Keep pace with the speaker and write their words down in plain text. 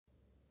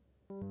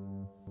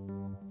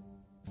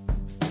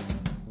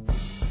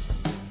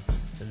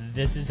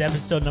This is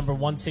episode number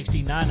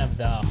 169 of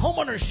the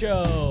Homeowner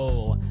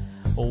Show.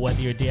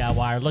 Whether you're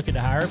DIY or looking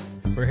to hire,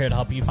 we're here to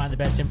help you find the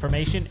best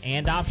information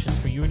and options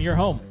for you and your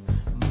home.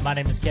 My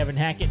name is Kevin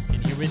Hackett,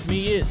 and here with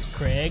me is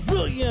Craig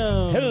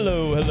Williams.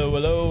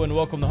 Hello, and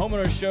welcome to the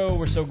Homeowner Show.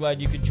 We're so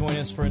glad you could join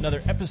us for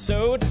another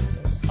episode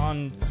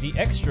on the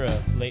extra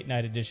late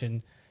night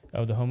edition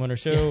of the Homeowner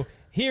Show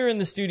here in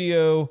the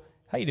studio.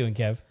 How you doing,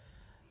 Kev?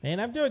 Man,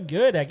 I'm doing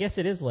good. I guess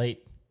it is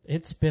late.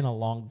 It's been a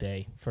long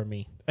day for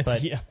me,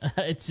 but Yeah.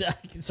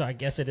 So I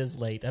guess it is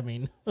late. I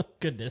mean,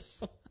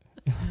 goodness.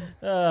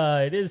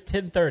 It is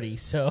 10:30,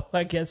 so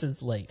I guess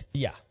it's late.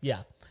 Yeah.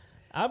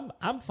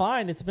 I'm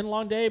fine. It's been a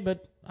long day,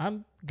 but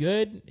I'm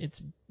good.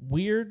 It's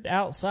weird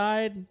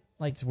outside.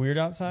 Like, It's weird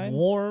outside?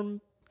 warm,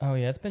 Oh,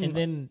 yeah. It's been. and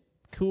then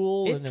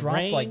cool, it and then dropped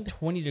rained. like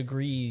 20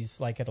 degrees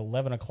like at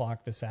 11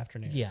 o'clock this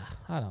afternoon. Yeah,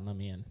 I don't know,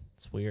 man.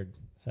 It's weird,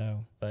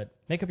 So but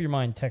make up your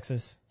mind,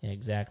 Texas. yeah,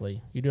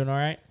 exactly. You doing all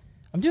right?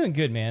 I'm doing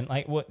good, man.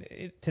 Like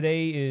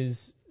today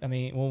is,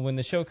 when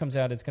the show comes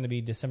out, it's going to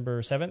be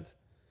December 7th.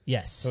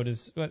 Yes. So it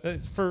is,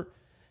 it's for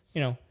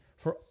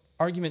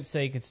argument's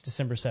sake, it's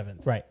December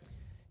 7th. Right.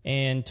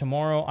 And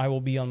tomorrow I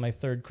will be on my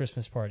third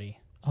Christmas party.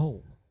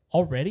 Oh,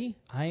 already?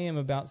 I am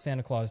about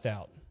Santa Claused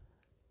out.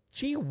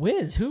 Gee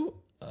whiz, who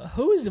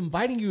is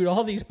inviting you to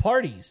all these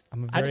parties?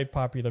 I'm a very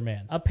popular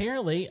man.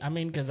 Apparently,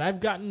 because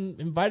I've gotten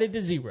invited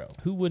to zero.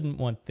 Who wouldn't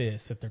want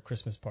this at their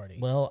Christmas party?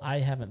 Well, I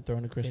haven't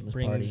thrown a it Christmas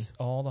brings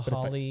party. all the But if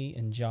holly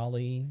and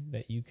jolly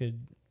that you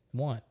could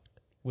want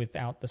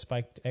without the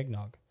spiked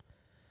eggnog.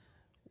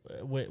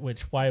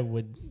 Why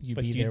would you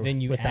But be there?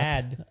 then you without-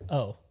 add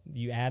Oh,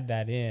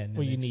 that in.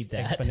 Well, and you it need just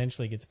that.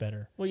 exponentially gets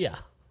better. well, yeah.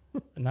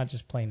 Not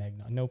just plain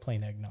eggnog. No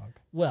plain eggnog.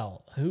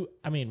 Well,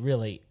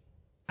 really,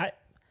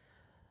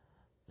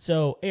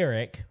 So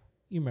Eric,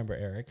 you remember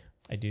Eric?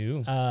 I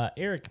do.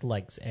 Eric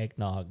likes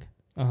eggnog,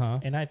 Uh-huh.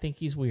 and I think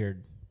he's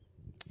weird.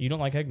 You don't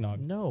like eggnog.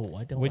 No,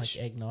 I don't Which-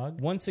 like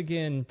eggnog. Once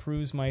again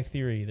proves my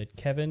theory that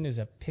Kevin is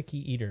a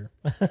picky eater.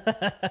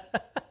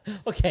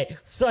 Okay,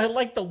 so I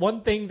like the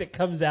one thing that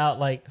comes out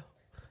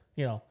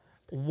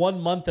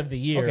 1 month of the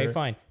year. Okay,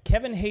 fine.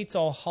 Kevin hates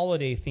all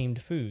holiday-themed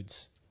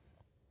foods.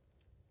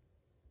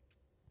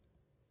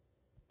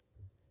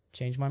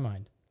 Change my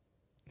mind.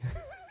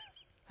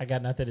 I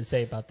got nothing to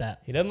say about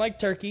that. He doesn't like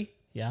turkey.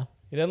 Yeah.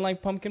 He doesn't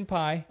like pumpkin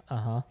pie.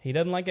 Uh-huh. He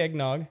doesn't like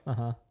eggnog.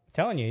 Uh-huh. I'm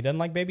telling you, he doesn't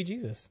like baby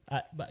Jesus.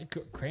 But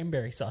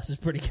cranberry sauce is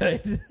pretty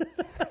good.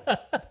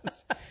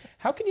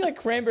 How can you like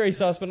cranberry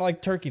sauce but not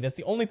like turkey? That's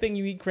the only thing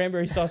you eat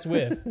cranberry sauce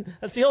with.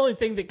 That's the only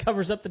thing that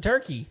covers up the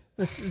turkey.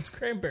 It's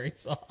cranberry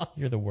sauce.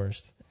 You're the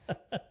worst.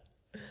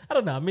 I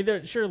don't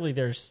know. Surely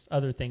there's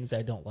other things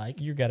I don't like.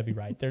 You got to be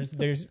right.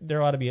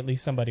 There ought to be at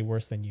least somebody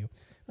worse than you.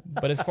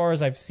 But as far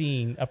as I've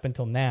seen up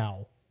until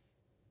now,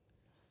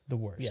 the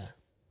worst. Yeah.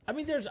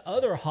 There's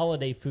other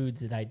holiday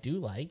foods that I do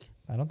like.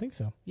 I don't think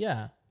so.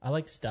 Yeah. I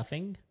like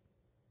stuffing.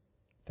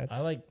 That's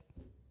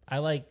I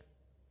like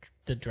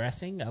the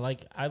dressing. I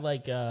like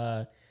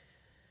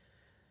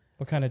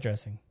what kind of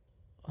dressing?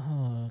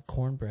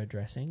 cornbread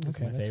dressing. That's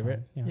Okay, my that's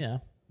favorite. fine, yeah.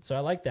 So I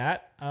like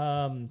that.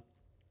 And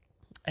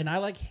I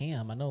like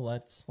ham. I know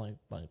that's like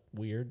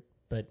weird,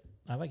 but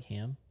I like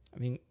ham.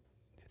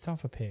 It's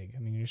off a pig.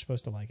 You're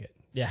supposed to like it.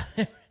 Yeah.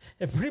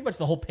 Pretty much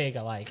the whole pig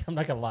I like. I'm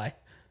not gonna lie.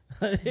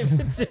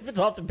 if it's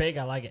off the pig,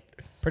 I like it.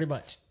 Pretty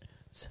much.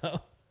 So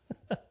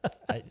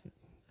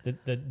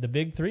The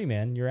big three,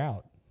 man, you're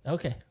out.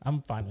 okay,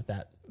 I'm fine with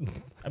that.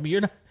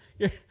 You're not.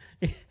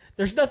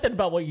 There's nothing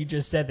about what you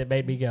just said that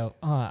made me go,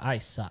 I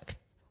suck.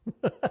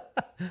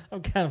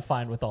 I'm kind of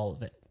fine with all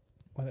of it.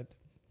 What?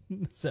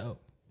 So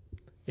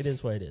it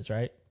is what it is,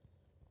 right?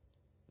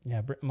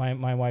 Yeah,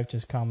 my wife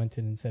just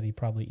commented and said he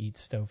probably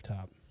eats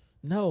stovetop.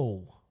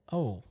 No.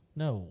 Oh,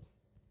 no.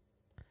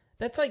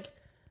 That's like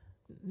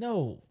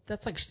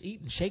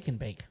eating shake and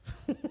bake.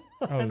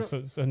 Oh,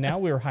 so now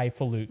we're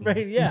highfalutin.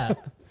 Right, yeah.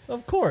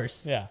 Of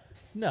course. Yeah.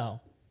 No.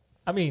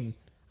 I'll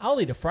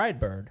eat a fried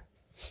bird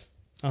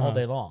all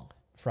day long.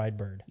 Fried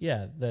bird.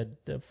 Yeah,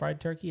 the fried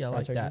turkey, I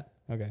like turkey? that.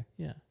 Okay.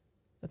 Yeah.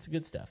 That's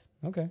good stuff.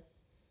 Okay.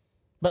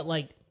 But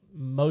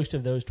most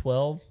of those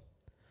 12,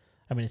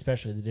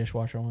 especially the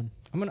dishwasher one.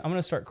 I'm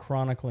gonna start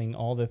chronicling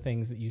all the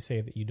things that you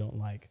say that you don't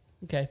like.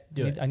 Okay,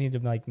 do it. I need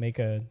to make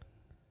a.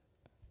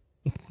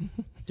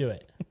 Do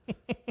it.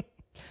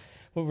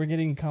 Well, we're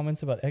getting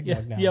comments about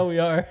eggnog now. Yeah, we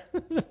are.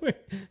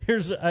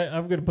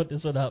 I'm going to put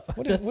this one up.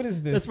 What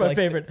is this? That's my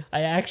favorite.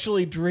 I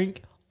actually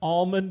drink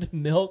almond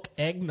milk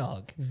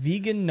eggnog.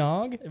 Vegan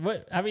nog?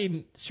 What?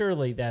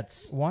 Surely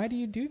that's. Why do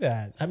you do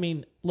that?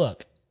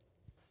 Look,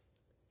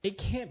 it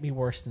can't be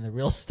worse than the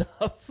real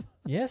stuff.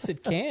 Yes,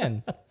 it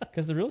can,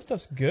 because the real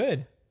stuff's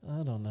good.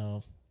 I don't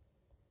know.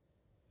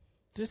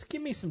 Just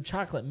give me some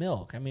chocolate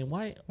milk.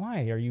 Why?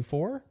 Why? Are you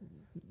for?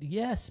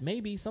 Yes,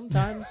 maybe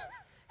sometimes.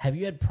 Have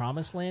you had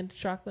Promised Land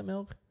chocolate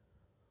milk?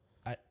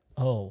 I-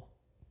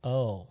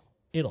 Oh,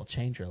 it'll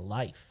change your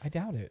life. I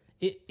doubt it.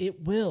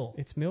 It will.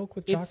 It's milk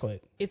with It's-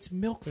 chocolate. It's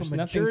milk There's from a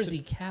nothing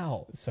Jersey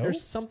cow. So?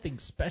 There's something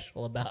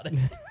special about it.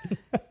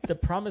 The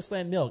Promised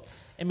Land milk.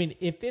 I mean,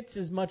 if it's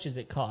as much as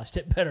it cost,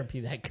 it better be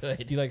that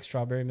good. Do you like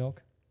strawberry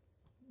milk?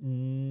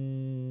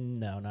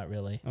 No, not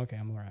really. Okay,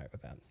 I'm all right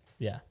with that.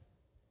 Yeah.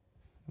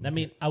 I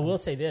mean, I will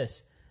say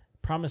this.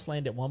 Promised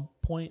Land at one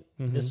point,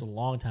 this was a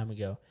long time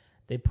ago,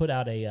 they put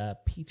out a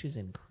peaches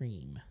and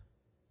cream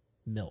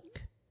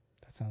milk.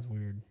 That sounds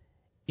weird.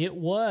 It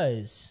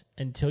was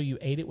until you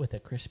ate it with a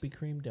Krispy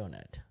Kreme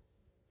donut,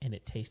 and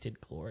it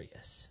tasted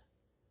glorious.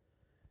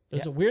 It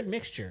was a weird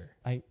mixture,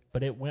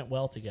 but it went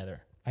well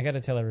together. I got to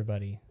tell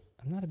everybody,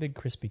 I'm not a big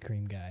Krispy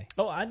Kreme guy.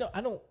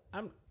 Oh,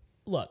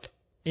 look,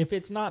 if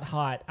it's not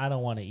hot, I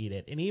don't want to eat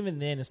it. And even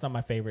then, it's not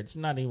my favorite. It's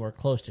not anywhere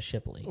close to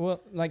Shipley.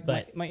 Well, like,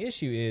 But- my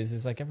issue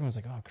is like everyone's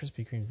like, oh,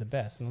 Krispy Kreme's the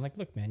best. And I'm like,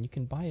 look, man, you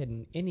can buy it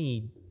in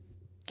any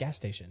gas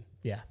station.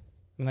 Yeah.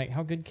 I'm like,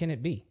 how good can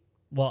it be?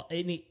 Well,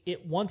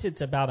 once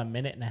it's about a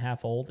minute and a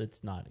half old,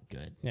 it's not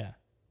good. Yeah.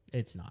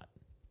 It's not.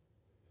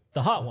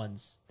 The hot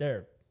ones,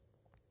 they're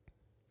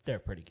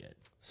pretty good.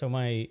 So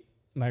my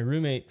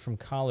roommate from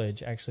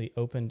college actually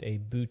opened a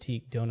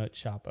boutique donut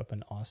shop up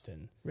in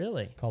Austin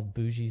Really? called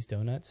Bougie's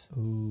Donuts.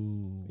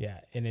 Ooh.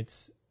 Yeah, and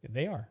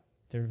they're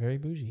very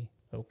bougie.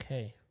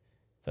 Okay.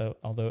 So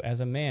although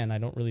as a man, I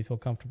don't really feel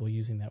comfortable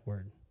using that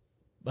word.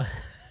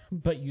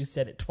 But you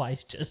said it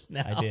twice just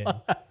now. I did.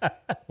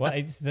 Well,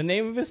 it's the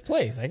name of his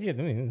place. Hey,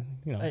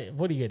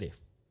 what are you gonna do?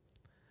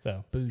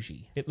 So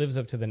Bougie. it lives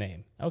up to the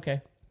name.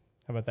 Okay.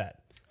 How about that?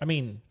 I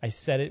mean, I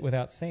said it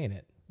without saying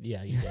it.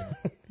 yeah, you did.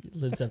 It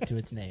lives up to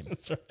its name.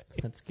 That's right.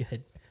 That's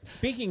good.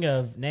 Speaking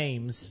of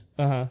names,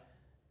 Uh-huh.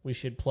 we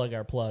should plug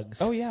our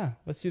plugs. Oh, yeah.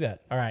 Let's do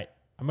that. All right.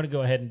 I'm going to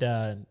go ahead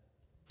and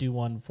do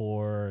one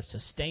for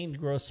Sustained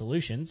Growth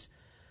Solutions.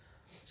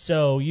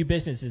 So you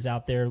businesses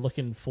out there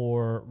looking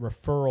for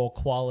referral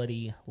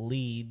quality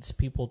leads,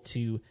 people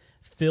to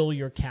fill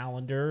your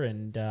calendar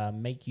and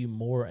make you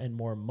more and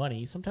more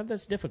money. Sometimes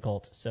that's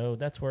difficult. So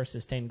that's where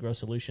Sustained Growth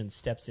Solutions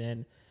steps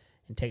in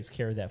and takes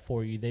care of that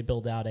for you. They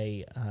build out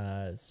a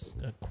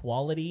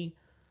quality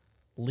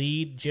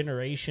lead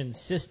generation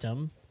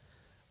system.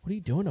 What are you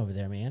doing over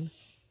there, man?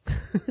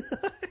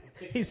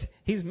 He's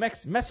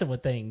messing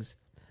with things,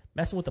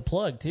 messing with the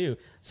plug too.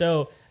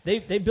 So they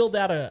build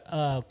out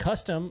a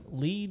custom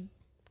lead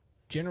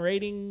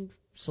generating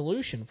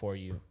solution for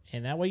you,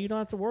 and that way you don't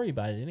have to worry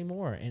about it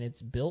anymore. And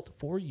it's built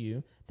for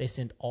you. They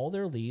send all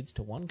their leads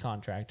to one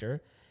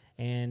contractor,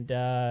 and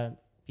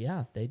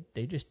they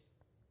just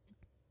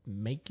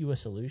make you a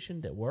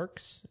solution that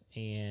works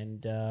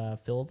and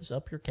fills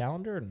up your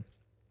calendar, and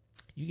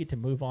you get to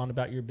move on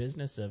about your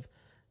business of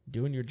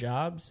doing your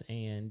jobs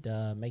and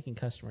making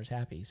customers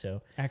happy.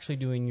 So Actually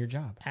doing your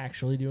job.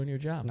 actually doing your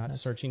job, Not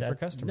searching for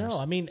customers. No,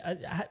 I mean,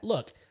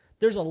 look,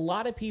 there's a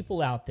lot of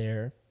people out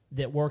there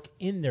that work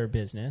in their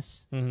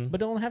business but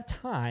don't have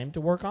time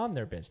to work on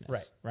their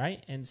business.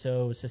 Right? And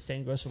so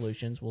Sustained Growth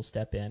Solutions will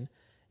step in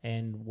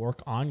and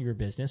work on your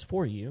business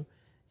for you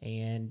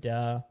and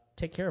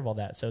take care of all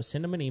that. So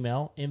send them an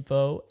email,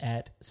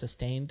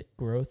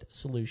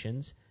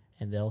 info@sustainedgrowthsolutions,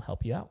 and they'll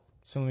help you out.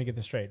 So let me get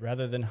this straight.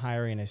 Rather than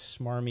hiring a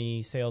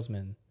smarmy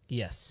salesman,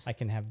 Yes. I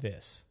can have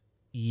this.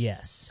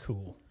 Yes.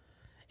 Cool.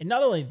 And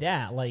not only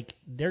that, like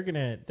they're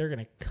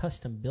gonna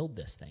custom build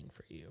this thing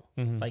for you.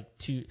 I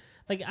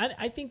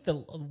think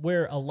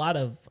where a lot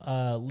of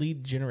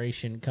lead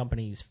generation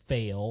companies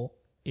fail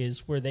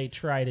is where they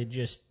try to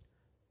just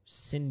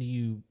send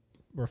you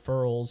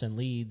referrals and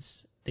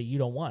leads that you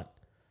don't want.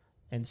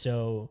 And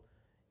so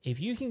if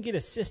you can get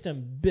a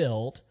system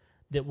built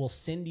that will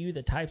send you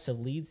the types of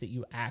leads that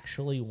you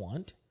actually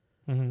want,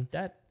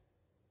 that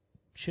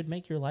should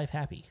make your life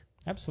happy.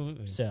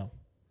 Absolutely. So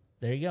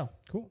there you go.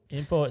 Cool.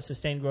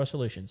 Info@Sustained Growth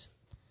Solutions.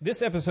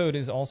 This episode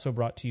is also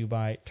brought to you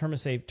by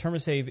TermaSave.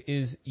 TermaSave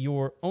is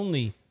your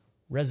only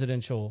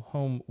residential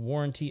home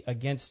warranty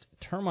against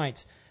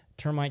termites.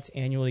 Termites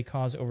annually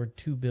cause over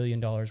 $2 billion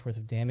worth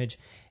of damage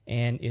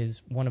and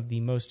is one of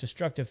the most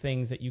destructive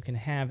things that you can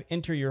have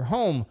enter your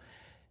home.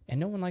 And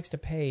no one likes to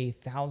pay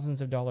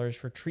thousands of dollars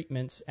for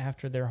treatments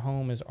after their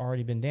home has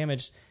already been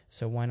damaged.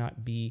 So why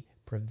not be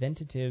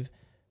preventative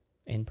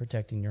in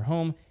protecting your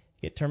home?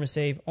 Get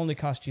TermaSave. Only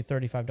costs you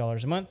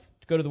 $35 a month.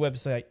 Go to the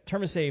website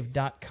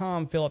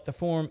termasave.com, fill out the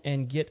form,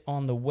 and get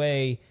on the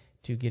way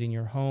to getting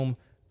your home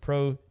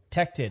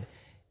protected.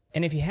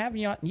 And if you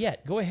haven't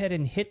yet, go ahead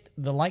and hit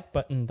the like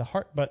button, the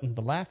heart button,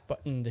 the laugh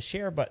button, the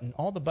share button,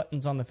 all the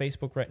buttons on the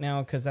Facebook right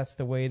now, because that's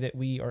the way that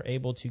we are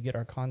able to get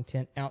our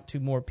content out to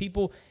more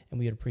people, and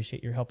we would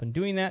appreciate your help in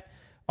doing that.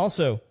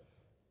 Also,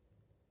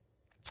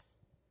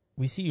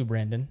 we see you,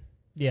 Brandon.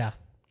 Yeah.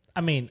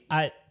 I mean,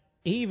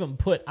 he even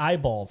put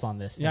eyeballs on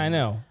this thing. Yeah, I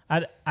know.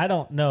 I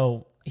don't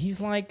know. He's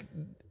like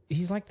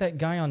that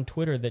guy on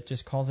Twitter that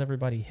just calls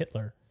everybody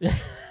Hitler.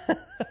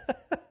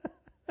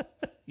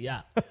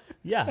 Yeah.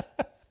 Yeah.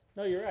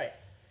 No, you're right.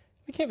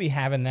 We can't be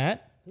having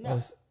that. No.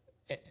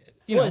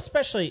 You know,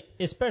 especially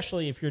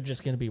if you're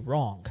just going to be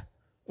wrong.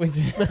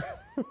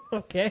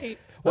 Okay?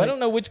 Well, I don't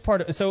know which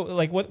part. So,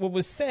 like, what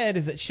was said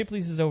is that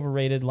Shipley's is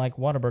overrated like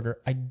Whataburger.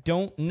 I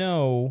don't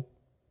know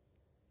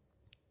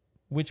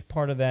which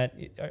part of that.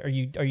 Are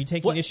you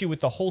taking issue with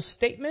the whole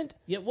statement?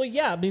 Yeah, well,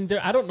 yeah. I mean,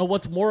 I don't know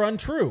what's more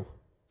untrue.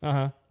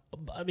 Uh-huh.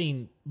 I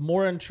mean,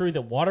 more untrue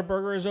that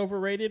Whataburger is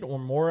overrated or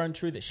more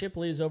untrue that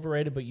Shipley is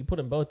overrated, but you put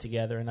them both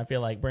together, and I feel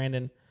like,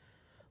 Brandon,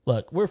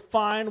 look, we're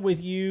fine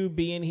with you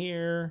being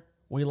here.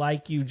 We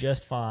like you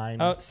just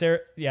fine. Oh, Sarah.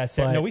 Yeah,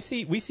 Sarah. But, no, we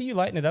see you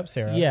lighting it up,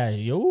 Sarah. Yeah,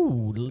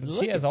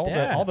 she has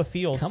all the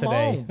feels Come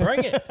today. On,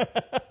 bring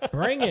it.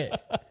 Bring it.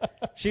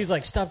 She's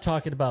like, stop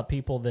talking about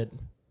people that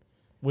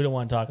we don't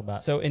want to talk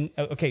about. So,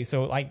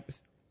 like,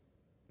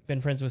 been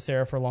friends with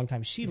Sarah for a long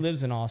time. She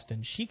lives in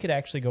Austin. She could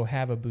actually go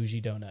have a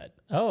bougie donut.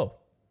 Oh,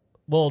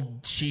 well,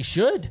 she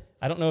should.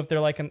 I don't know if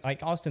they're like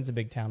Austin's a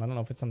big town. I don't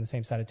know if it's on the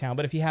same side of town.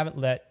 But if you haven't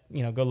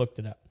go look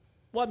it up.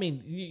 Well, I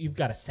mean, you've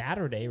got a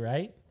Saturday,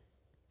 right?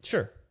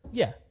 Sure.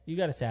 Yeah, you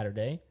got a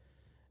Saturday,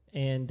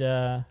 and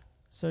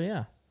so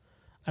yeah.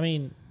 I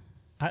mean,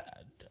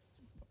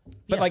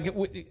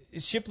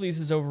 Shipley's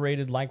is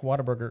overrated like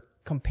Whataburger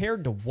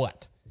compared to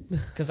what?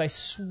 Because I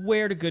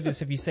swear to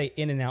goodness, if you say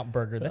In-N-Out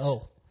Burger,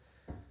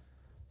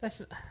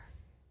 that's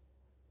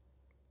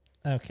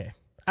okay.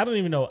 I don't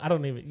even know.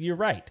 You're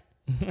right.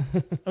 I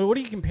mean, what are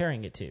you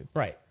comparing it to?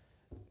 Right.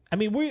 I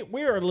mean,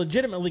 we are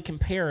legitimately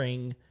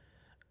comparing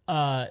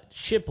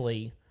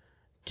Shipley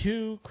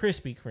to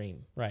Krispy Kreme.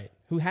 Right.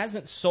 Who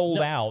hasn't sold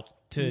out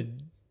to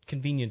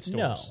convenience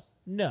stores.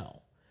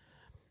 No.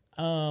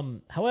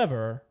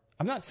 However,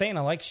 I'm not saying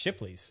I like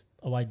Shipley's.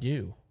 Oh, I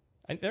do.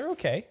 They're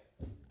okay.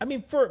 I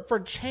mean, for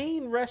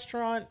chain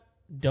restaurant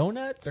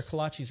donuts, their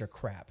kolaches are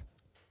crap.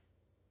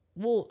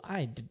 Well,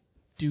 I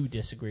do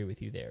disagree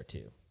with you there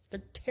too.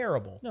 They're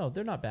terrible. No,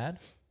 they're not bad.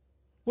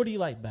 What do you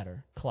like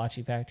better?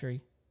 Kolache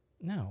Factory?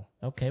 No.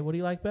 Okay, what do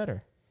you like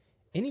better?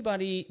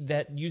 Anybody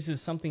that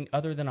uses something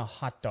other than a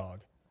hot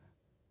dog.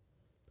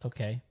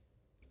 Okay.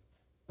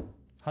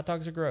 Hot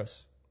dogs are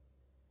gross.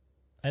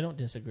 I don't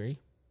disagree.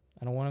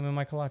 I don't want them in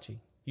my kolache.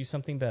 Use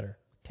something better.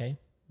 Okay.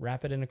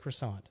 Wrap it in a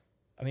croissant.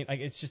 I mean, like,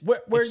 it's just.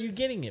 Where are you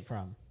getting it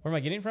from? Where am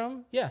I getting it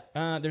from? Yeah.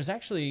 There's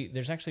actually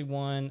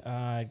one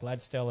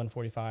Gladstell and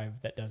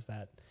 45 that does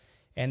that,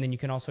 and then you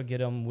can also get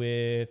them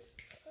with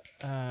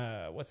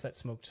what's that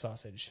smoked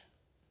sausage?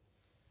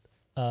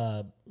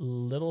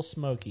 Little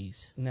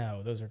Smokies.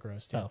 No, those are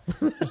gross too. Oh.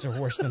 Those are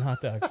worse than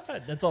hot dogs.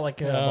 That's all I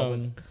care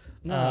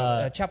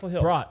about. Chapel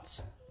Hill.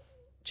 Brats.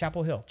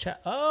 Chapel Hill.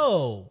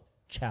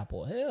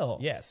 Chapel Hill.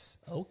 Yes.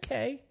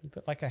 Okay. You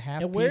put like a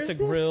half piece of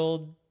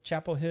grilled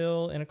Chapel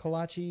Hill in a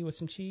kolache with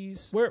some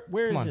cheese. Where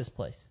is this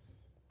place?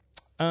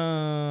 You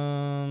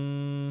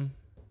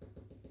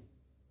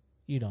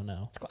don't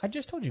know. I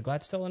just told you,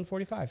 Gladstell and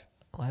 45.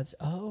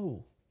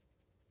 Oh.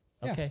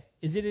 Okay. Yeah.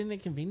 Is it in a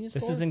convenience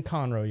store? This is in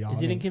Conroe, y'all.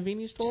 Is it in a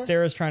convenience store?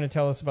 Sarah's trying to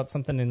tell us about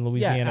something in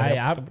Louisiana.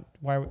 Yeah,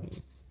 why?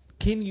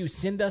 Can you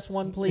send us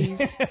one,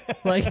 please?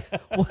 Like,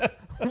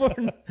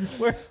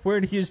 we're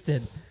in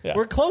Houston. Yeah.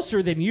 We're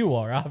closer than you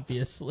are,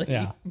 obviously.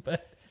 Yeah.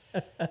 But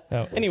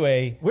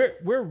anyway,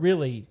 we're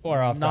really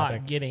off not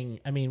topic. getting.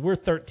 I mean, we're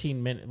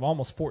 13 minutes,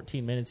 almost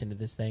 14 minutes into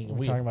this thing.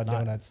 We're talking about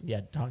donuts.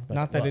 Yeah, talking about.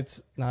 Not that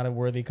it's not a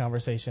worthy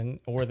conversation,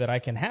 or that I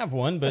can have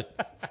one, but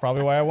it's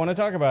probably why I want to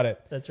talk about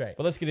it. That's right.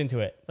 But let's get into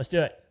it. Let's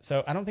do it.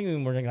 So I don't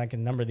think we're going to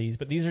number these,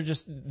 but these are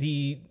just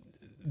the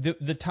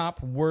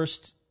top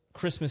worst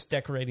Christmas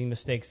decorating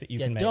mistakes that you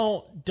can make.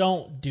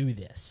 Don't do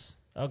this.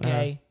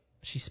 Okay.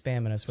 She's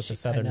spamming us with the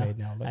Southern Maid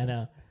now. I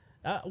know.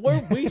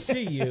 Where we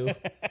see you.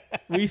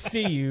 We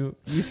see you.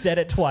 You said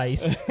it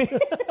twice.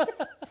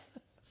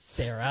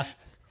 Sarah.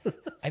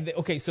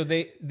 Okay, so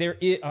there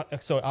is.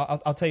 So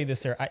I'll tell you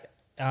this, Sarah.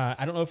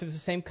 I don't know if it's the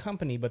same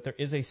company, but there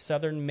is a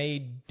Southern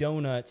Maid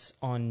Donuts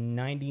on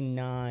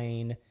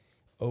 99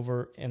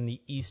 over in the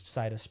east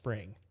side of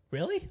Spring.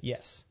 Really?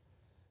 Yes.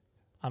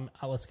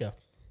 Let's go.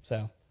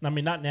 So. I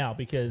mean, not now,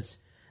 because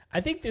I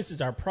think this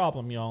is our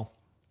problem, y'all.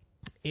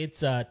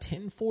 It's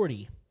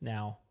 10:40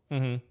 now.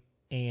 Mm-hmm.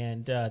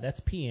 And that's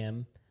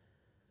PM.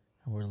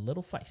 And we're a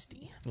little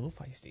feisty.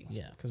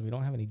 Yeah. Because we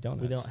don't have any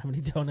donuts. We don't have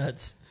any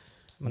donuts.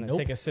 I'm going to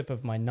take a sip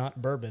of my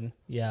not bourbon.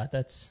 Yeah,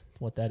 that's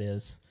what that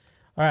is.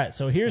 All right,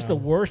 so here's the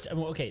worst.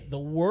 Okay, the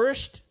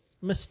worst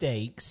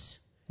mistakes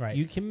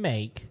you can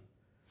make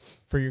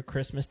for your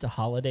Christmas to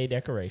holiday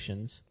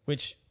decorations.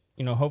 Which,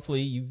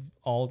 hopefully you've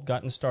all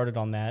gotten started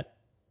on that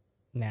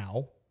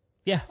now.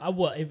 Yeah, I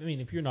mean,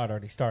 if you're not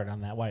already started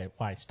on that,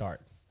 why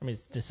start? I mean,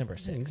 it's December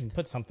 6th. You can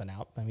put something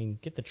out. I mean,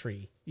 get the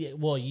tree. Yeah,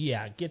 well,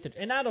 yeah,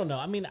 and I don't know.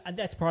 I mean,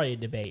 that's probably a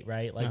debate,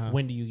 right? Like,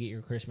 when do you get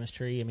your Christmas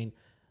tree? I mean,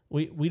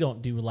 we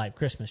don't do live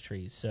Christmas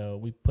trees, so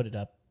we put it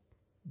up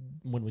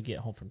when we get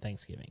home from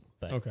Thanksgiving.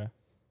 But okay.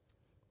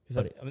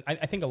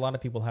 I think a lot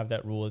of people have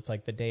that rule. It's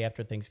like the day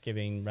after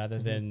Thanksgiving, rather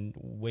than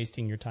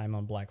wasting your time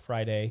on Black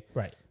Friday.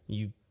 Right.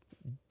 You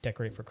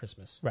decorate for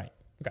Christmas. Right.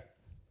 Okay.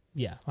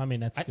 Yeah, I mean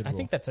that's a good rule. I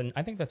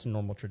think that's a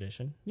normal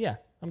tradition. Yeah,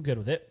 I'm good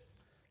with it.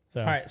 So.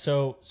 All right,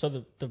 so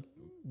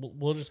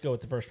we'll just go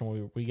with the first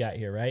one we got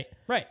here, right?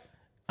 Right.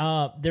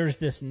 There's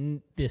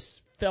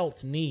this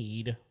felt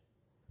need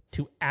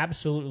to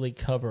absolutely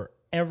cover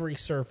every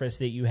surface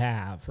that you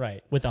have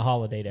Right. with a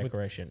holiday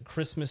decoration.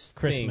 Christmas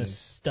Christmas things,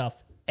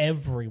 stuff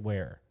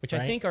everywhere. which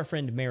right? I think our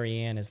friend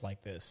Marianne is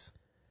like this.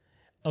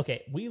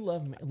 Okay, we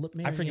love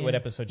Marianne. I forget what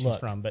episode she's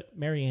from, but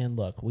Marianne,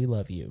 look, we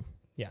love you.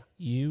 yeah,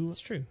 You, it's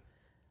true.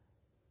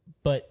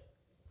 but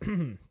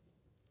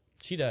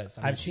She does.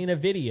 I mean, I've seen a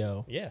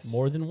video, Yes.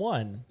 more than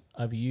one,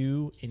 of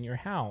you in your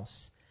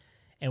house.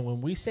 And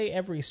when we say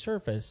every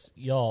surface,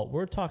 y'all,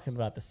 we're talking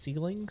about the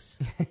ceilings,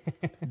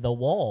 the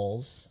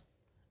walls,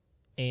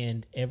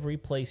 and every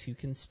place you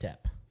can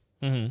step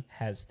Mhm.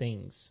 has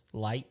things,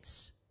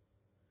 lights.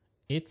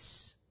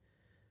 It's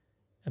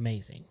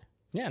amazing.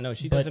 Yeah, no,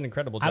 she But does an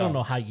incredible job. I don't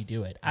know how you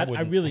do it. I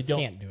wouldn't- really I don't.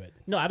 can't do it.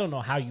 No, I don't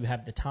know how you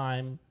have the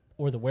time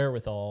or the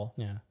wherewithal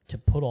Yeah. to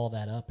put all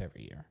that up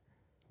every year.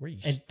 Where do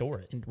you And- store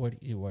it? And where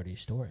do you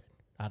store it?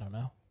 I don't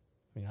know.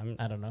 I mean,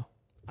 I don't know.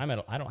 I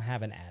don't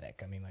have an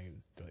attic. I mean, like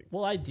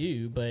Well, I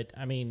do, but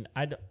I mean,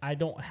 I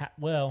don't have.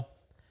 Well,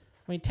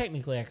 I mean,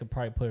 technically, I could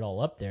probably put it all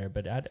up there,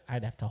 but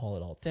I'd have to haul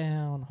it all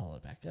down, haul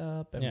it back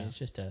up. I mean, Yeah. it's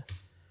just So,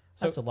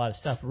 that's a lot of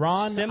stuff.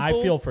 Ron, I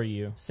simple- feel for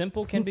you.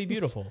 simple can be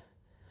beautiful.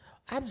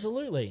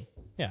 Absolutely.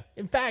 Yeah.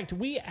 In fact,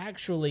 we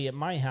actually at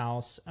my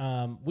house,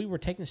 we were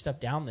taking stuff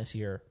down this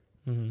year,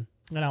 hmm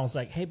and I was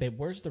like, "Hey, babe,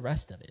 where's the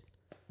rest of it?"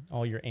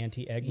 All your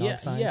anti-eggnog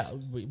signs.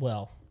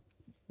 Yeah.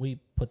 We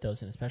put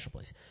those in a special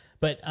place.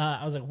 But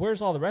I was like,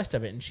 "Where's all the rest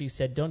of it?" And she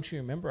said, "Don't you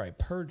remember I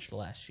purged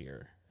last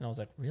year?" And I was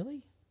like,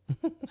 "Really?"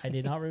 I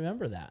did not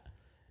remember that.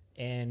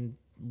 And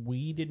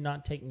we did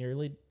not take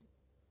nearly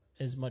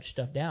as much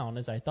stuff down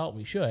as I thought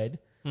we should.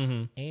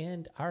 hmm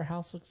And our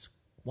house looks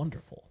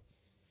wonderful.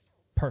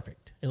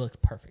 Perfect. It looks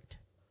perfect.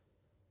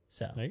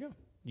 So There you go.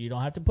 you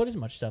don't have to put as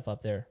much stuff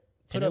up there.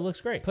 And it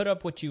looks great. Put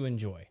up what you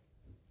enjoy.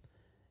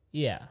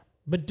 Yeah.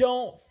 But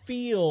don't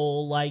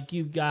feel like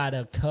you've got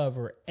to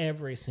cover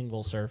every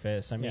single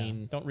surface. I Yeah.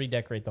 mean, Don't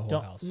redecorate the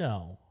whole house.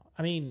 No.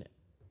 I mean,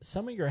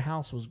 some of your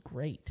house was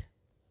great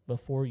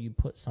before you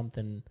put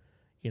something,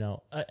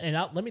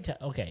 let me tell.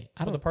 Okay,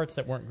 I Well, don't. the parts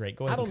that weren't great,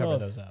 go I ahead and don't know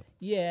cover if- those up.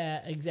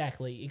 Yeah,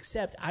 exactly.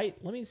 Except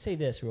let me say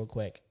this real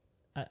quick.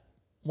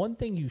 One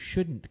thing you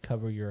shouldn't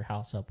cover your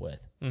house up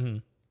with hmm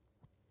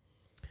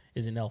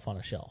is an elf on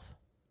a shelf.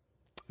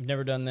 I've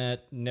never done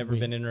that. Never We-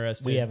 been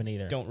interested. We haven't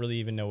either. Don't really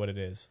even know what it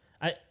is.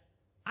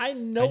 I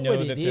know I know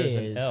what that it there's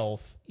is. an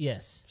elf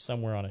Yes.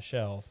 somewhere on a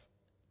shelf,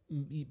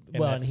 and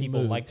Well, that and he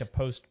people like moves. to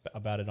post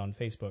about it on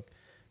Facebook.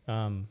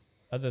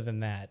 Other than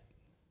that,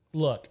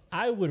 Look,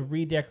 I would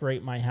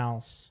redecorate my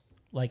house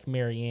like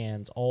Mary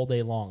Ann's all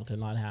day long to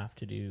not have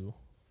to do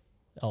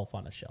elf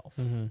on a shelf.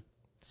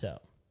 So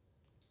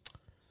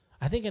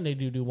I think I need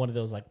to do one of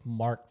those like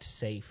marked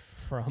safe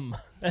from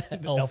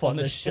elf on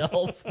the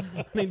shelf.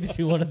 I need to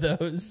do one of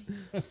those.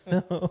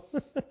 So,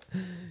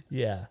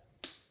 yeah.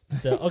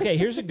 So okay,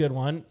 here's a good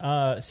one.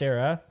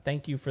 Sarah,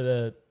 thank you for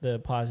the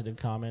positive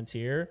comments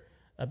here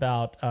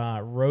about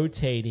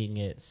rotating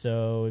it.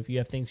 So if you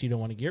have things you don't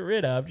want to get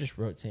rid of, just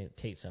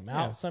rotate some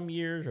out some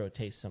years,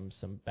 rotate some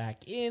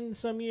back in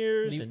some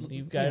years, and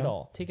you've got it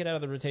all. Take it out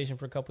of the rotation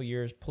for a couple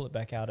years, pull it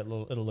back out,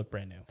 it'll look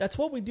brand new. That's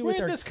what we do Where with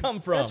did our. this come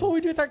from? That's what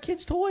we do with our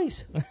kids'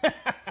 toys.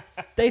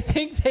 They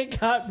think they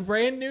got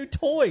brand new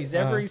toys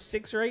every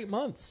 6 or 8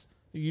 months.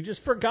 You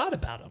just forgot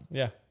about them.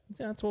 Yeah.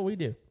 That's what we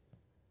do.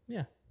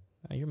 Yeah.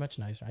 You're much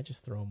nicer. I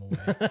just throw them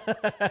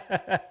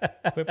away.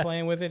 Quit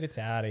playing with it. It's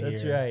out of here.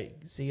 That's right.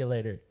 See you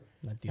later.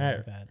 Not dealing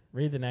with that.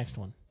 Read the next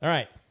one. All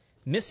right.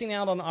 Missing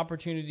out on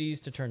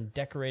opportunities to turn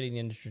decorating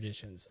into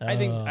traditions. I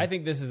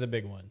think this is a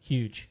big one.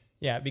 Huge.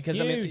 Yeah, because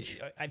Huge.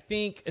 I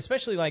think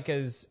especially like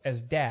as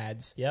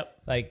dads,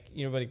 Yep. like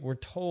we're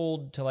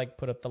told to like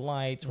put up the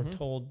lights, we're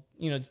told,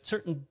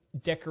 certain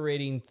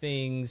decorating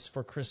things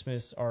for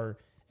Christmas are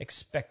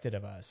expected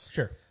of us.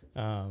 Sure.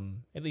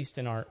 At least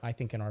in our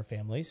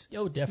families.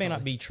 Oh, definitely. May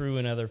not be true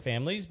in other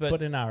families,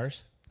 but in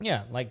ours.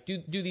 yeah, like do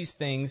these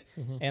things.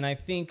 And I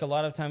think a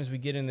lot of times we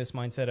get in this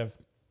mindset of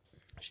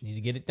I just need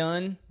to get it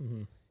done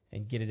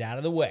and get it out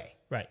of the way.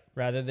 Right.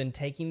 Rather than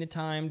taking the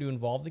time to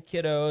involve the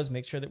kiddos,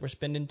 make sure that we're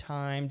spending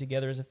time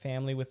together as a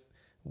family with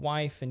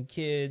wife and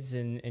kids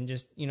and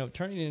just,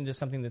 turning it into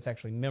something that's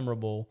actually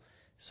memorable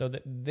so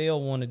that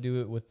they'll want to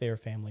do it with their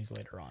families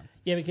later on.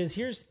 Yeah, because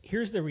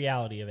here's the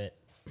reality of it.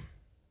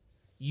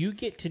 You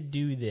get to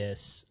do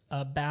this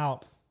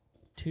about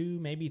 2,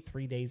 maybe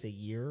 3 days a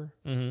year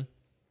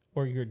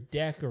where you're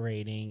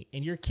decorating,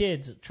 and your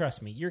kids,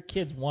 trust me, your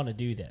kids want to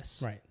do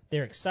this. Right.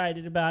 They're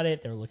excited about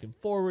it. They're looking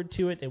forward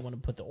to it. They want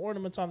to put the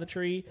ornaments on the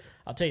tree.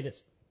 I'll tell you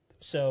this.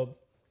 So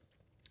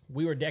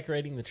we were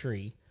decorating the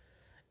tree,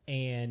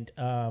 and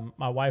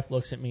my wife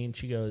looks at me and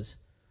she goes,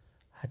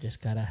 I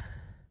just gotta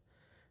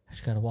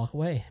walk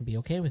away and be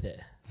okay with it.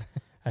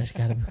 I just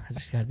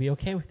gotta be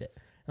okay with it.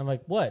 And I'm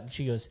like, what? And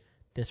she goes,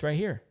 this right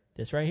here.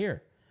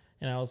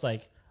 And I was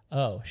like,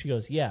 oh. She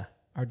goes, yeah.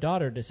 Our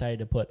daughter decided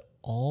to put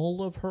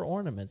all of her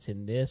ornaments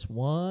in this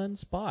one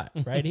spot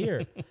right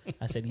here.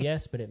 I said,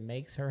 yes, but it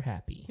makes her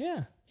happy.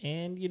 Yeah.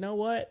 And you know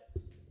what?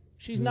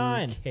 She's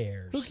 9. Who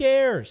cares? Who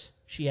cares?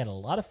 She had a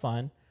lot of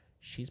fun.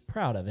 She's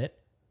proud of it.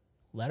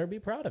 let her be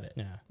proud of it.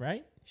 Yeah.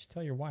 Right? You should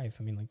tell your wife.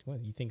 I mean, like,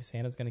 what? You think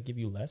Santa's going to give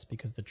you less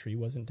because the tree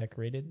wasn't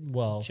decorated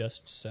Well,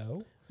 just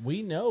so?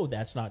 we know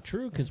that's not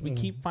true because we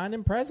keep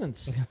finding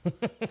presents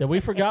that we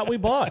forgot we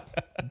bought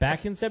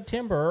back in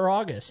September or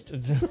August.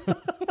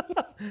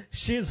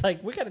 She's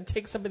like, we got to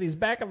take some of these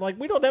back. I'm like,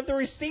 we don't have the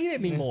receipt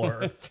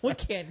anymore. We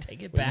can't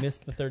take it We back.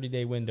 missed the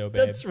 30-day window,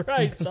 babe. That's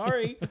right.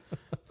 Sorry.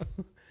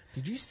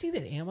 Did you see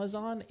that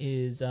Amazon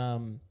is,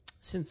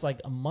 since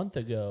like a month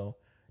ago,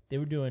 they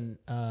were doing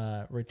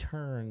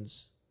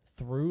returns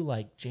through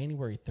like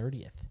January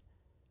 30th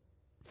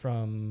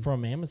From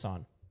from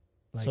Amazon.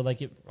 So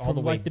like it all from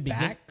the way like the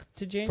back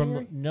to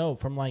January?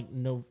 From like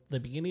the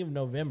beginning of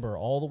November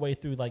all the way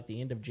through like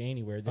the end of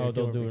January. They'll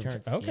do it.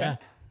 returns. Okay.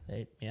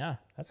 Yeah.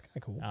 That's kind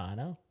of cool. I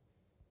know.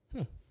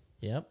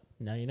 Yep.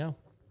 Now you know.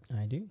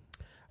 I do.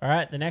 All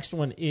right. The next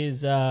one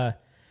is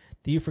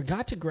you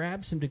forgot to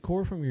grab some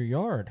decor from your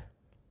yard.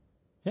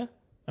 Yeah.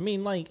 I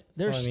mean, like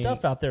there's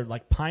stuff out there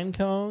like pine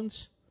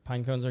cones.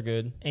 Pine cones are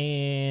good.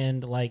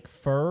 And like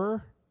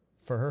fur.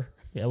 Fur?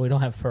 Yeah, we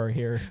don't have fur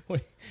here.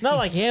 Not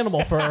like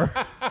animal fur.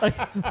 Like,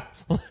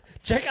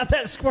 check out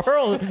that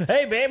squirrel.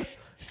 Hey, babe,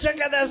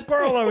 check out that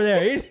squirrel over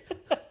there.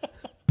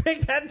 Pick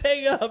that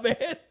thing up, man.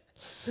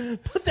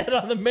 Put that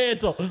on the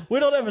mantle.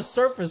 We don't have a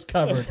surface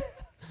covered.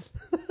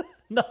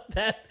 Not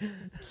that.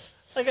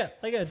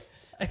 Like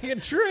a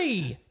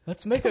tree.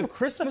 Let's make a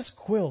Christmas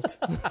quilt.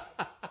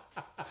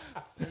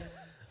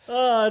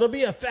 It'll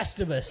be a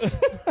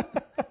Festivus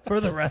for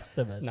the rest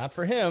of us. Not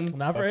for him.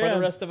 Not for but him. For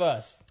the rest of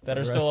us that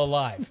are still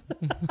alive.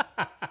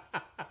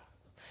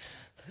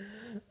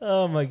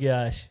 Oh my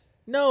gosh.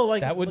 No,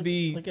 like that would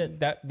be like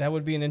a, that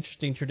would be an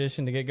interesting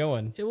tradition to get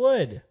going. It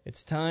would.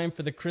 It's time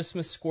for the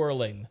Christmas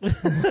squirreling.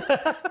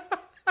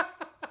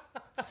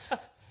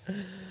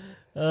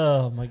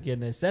 Oh my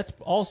goodness. That's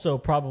also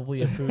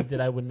probably a food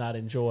that I would not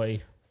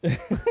enjoy.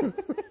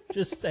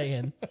 Just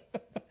saying.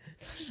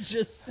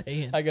 Just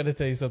saying. I got to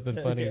tell you something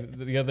funny. Okay.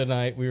 The other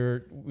night we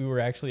were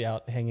actually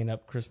out hanging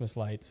up Christmas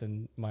lights,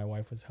 and my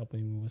wife was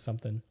helping me with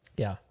something.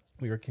 Yeah.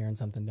 We were carrying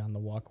something down the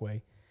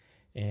walkway,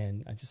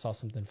 and I just saw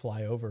something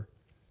fly over,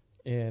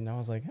 and I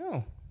was like,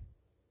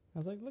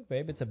 look,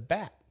 babe, it's a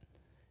bat.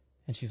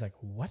 And she's like,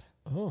 what?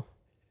 Oh.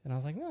 And I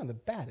was like, no, the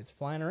bat, it's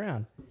flying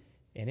around.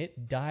 And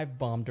it dive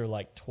bombed her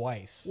like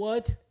twice.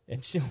 What?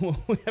 And she,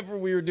 whatever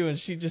we were doing,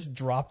 she just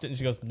dropped it, and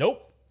she goes,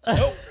 nope.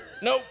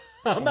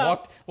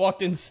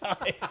 Walked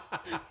inside.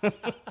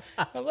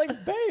 I'm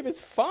like, babe,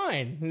 it's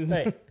fine.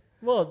 Hey,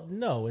 well,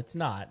 no, it's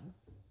not.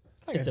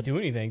 It's not gonna do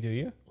anything, do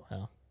you?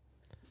 Well,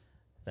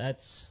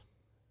 that's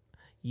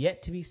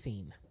yet to be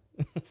seen.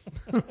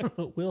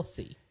 We'll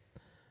see.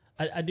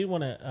 I do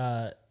want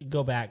to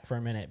go back for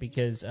a minute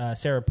because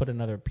Sarah put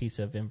another piece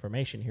of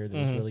information here that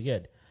was really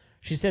good.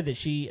 She said that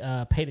she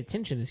paid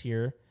attention this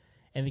year,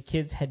 and the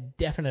kids had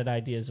definite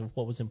ideas of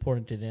what was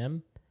important to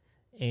them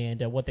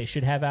and what they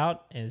should have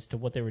out as to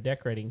what they were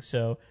decorating.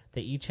 So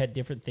they each had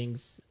different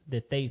things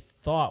that they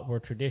thought were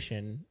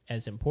tradition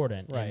as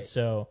important. Right. And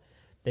so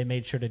they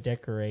made sure to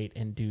decorate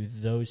and do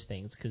those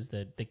things because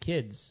the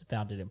kids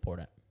found it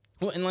important.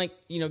 Well, and like,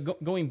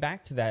 going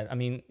back to that, I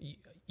mean,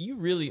 you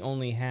really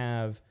only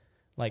have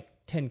like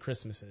 10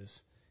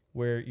 Christmases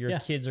where your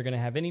kids are going to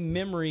have any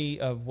memory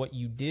of what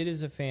you did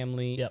as a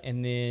family. Yep.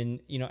 And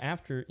then,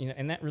 after,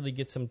 and that really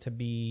gets them to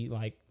be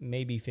like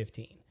maybe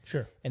 15.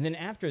 Sure. And then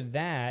after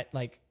that,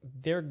 like,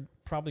 they're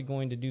probably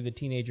going to do the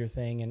teenager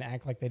thing and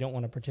act like they don't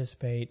want to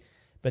participate,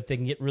 but they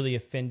can get really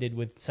offended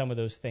with some of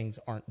those things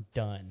aren't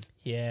done.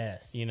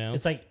 Yes. You know?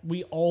 It's like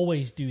we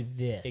always do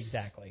this.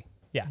 Exactly.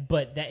 Yeah.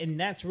 But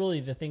that's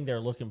really the thing they're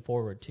looking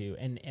forward to.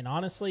 And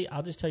honestly,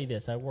 I'll just tell you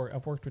this. I've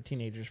worked with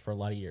teenagers for a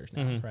lot of years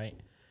now, right?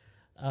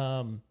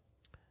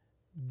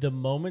 The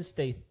moments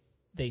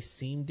they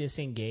seem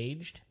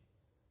disengaged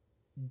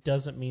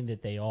doesn't mean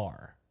that they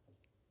are.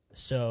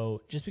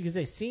 So just because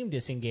they seem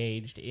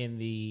disengaged in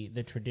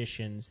the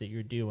traditions that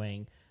you're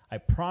doing, I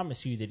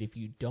promise you that if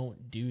you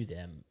don't do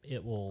them,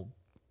 it will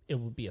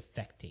be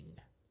affecting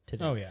to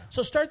them. Oh, yeah.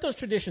 So start those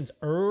traditions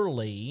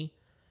early,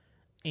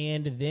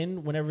 and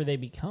then whenever they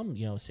become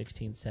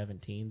 16,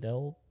 17,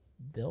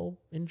 they'll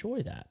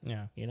enjoy that.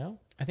 Yeah.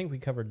 I think we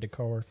covered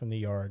decor from the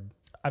yard.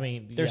 I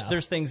mean,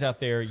 there's things out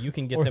there you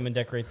can get them and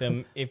decorate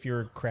them if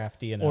you're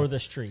crafty enough. Or the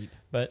street.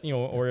 But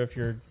or if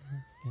you're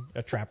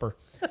a trapper.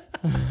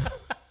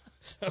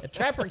 A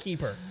trapper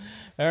keeper.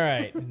 All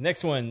right,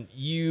 next one.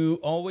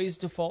 You always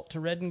default to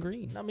red and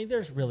green. I mean,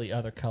 there's really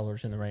other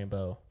colors in the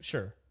rainbow.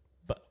 Sure.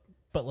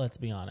 But let's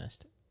be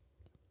honest.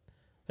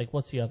 Like,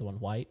 what's the other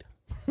one? White?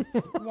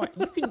 White.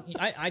 You can.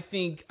 I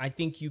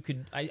think you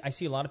could. I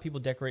see a lot of people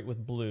decorate with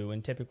blue,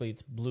 and typically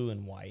it's blue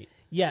and white.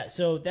 Yeah.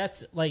 So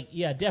that's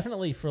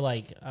definitely for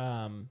like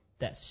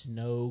that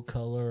snow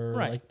color,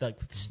 right?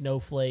 Like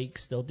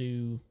snowflakes. They'll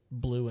do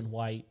blue and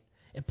white,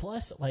 and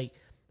plus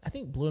I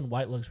think blue and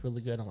white looks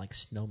really good on like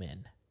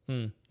snowmen.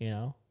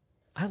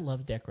 I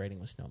love decorating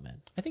with snowmen.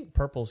 I think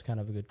purple's kind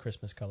of a good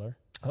Christmas color.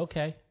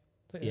 Okay.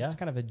 Yeah. It's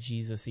kind of a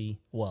Jesus-y.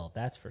 Well,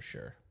 that's for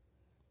sure.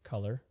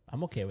 Color.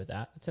 I'm okay with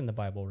that. It's in the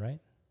Bible, right?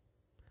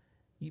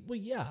 Well,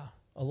 yeah.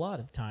 A lot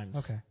of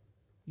times. Okay.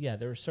 Yeah,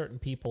 there were certain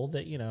people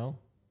that,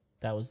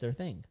 that was their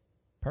thing.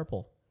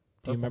 Purple. Do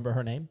Purple. you remember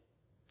her name?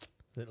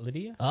 Is it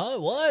Lydia? Oh,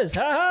 it was.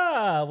 Ha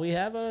ha! We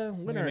have a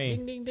winner. me.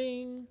 Ding, ding,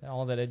 ding.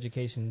 All that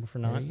education for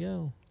There naught. you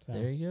go. So.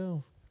 There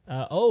you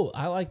go.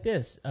 I like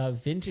this.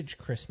 Vintage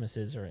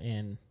Christmases are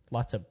in.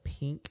 Lots of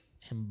pink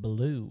and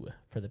blue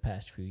for the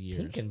past few years.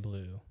 Pink and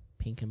blue.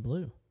 Pink and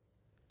blue.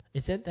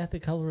 Is that the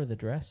color of the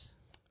dress?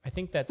 I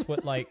think that's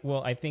what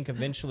I think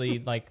eventually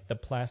the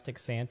plastic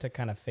Santa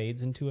kind of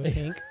fades into a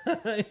pink.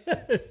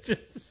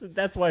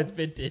 That's why it's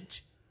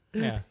vintage.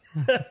 Yeah.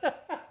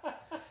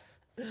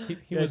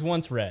 He was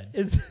once red.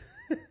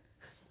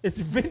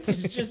 It's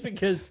vintage just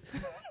because.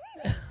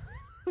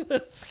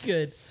 That's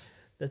good.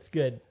 That's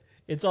good.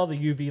 It's all the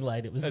UV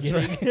light it was getting.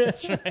 Right.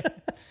 That's right.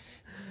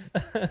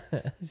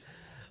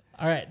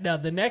 All right, now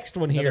the next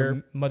one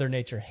here. Mother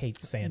Nature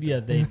hates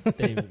Santa.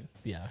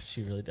 Yeah,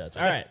 she really does.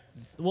 All right,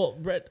 well,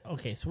 Brett.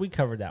 Okay, so we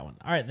covered that one.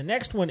 All right, the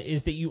next one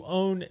is that you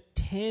own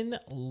 10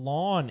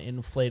 lawn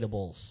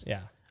inflatables.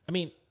 Yeah. I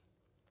mean,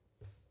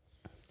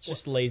 it's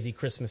just lazy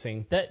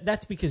Christmasing.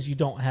 That's because you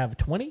don't have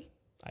 20.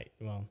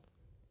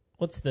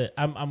 What's the?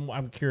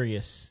 I'm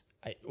curious.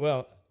 I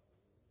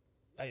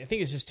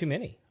think it's just too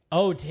many.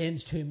 Oh,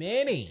 10's too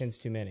many. 10's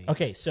too many.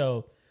 Okay,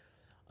 so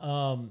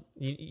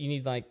you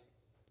need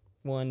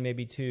one,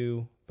 maybe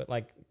two, but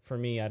for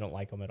me, I don't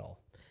like them at all.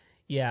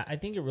 Yeah, I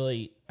think it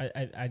really.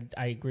 I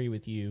agree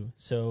with you.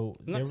 So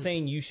I'm not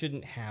saying you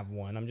shouldn't have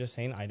one. I'm just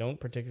saying I don't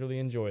particularly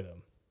enjoy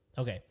them.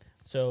 Okay,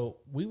 so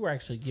we were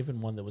actually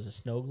given one that was a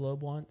snow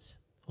globe once.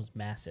 It was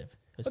massive.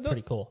 It was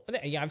pretty cool.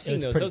 Yeah, I've seen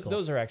those. Cool.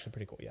 Those are actually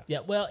pretty cool. Yeah. Yeah.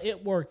 Well,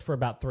 it worked for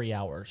about 3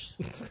 hours,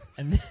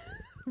 and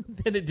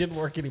then it didn't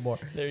work anymore.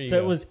 There you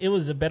go. So it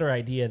was a better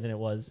idea than it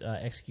was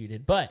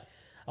executed. But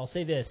I'll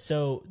say this: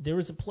 so there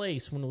was a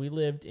place when we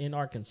lived in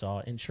Arkansas,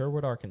 in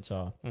Sherwood,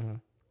 Arkansas,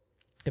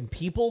 and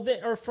people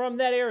that are from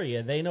that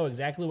area, they know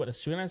exactly what. As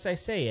soon as I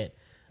say it,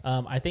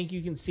 I think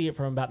you can see it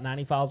from about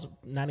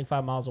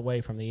 95 miles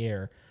away from the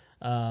air.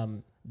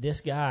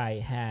 This guy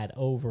had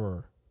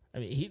over. I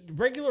mean,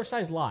 regular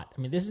size lot.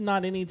 I mean, this is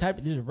not any type.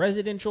 This is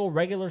residential,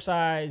 regular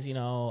size. I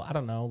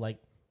don't know,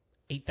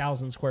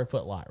 8,000 square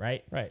foot lot,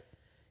 right? Right.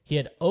 He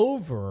had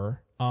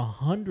over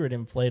 100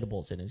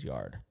 inflatables in his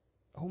yard.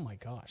 Oh my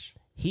gosh.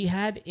 He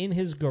had in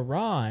his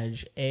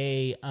garage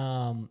a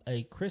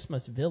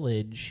Christmas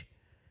village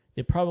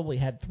that probably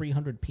had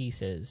 300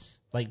 pieces,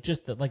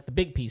 just the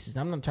big pieces.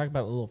 I'm not talking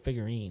about the little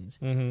figurines.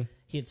 Mm-hmm.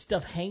 He had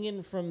stuff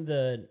hanging from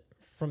the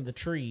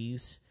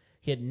trees.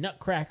 He had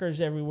nutcrackers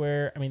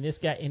everywhere. I mean, this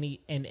guy,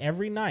 and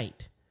every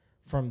night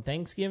from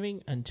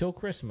Thanksgiving until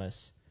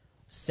Christmas,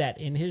 sat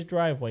in his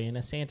driveway in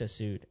a Santa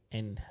suit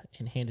and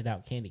handed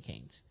out candy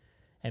canes.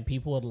 And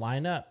people would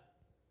line up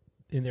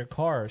in their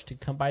cars to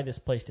come by this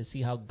place to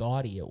see how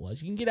gaudy it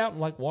was. You can get out and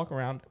walk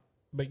around,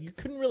 but you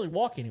couldn't really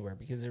walk anywhere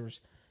because there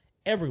was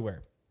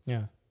everywhere.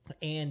 Yeah.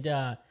 And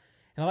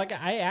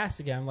I asked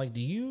the guy, I'm like,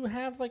 do you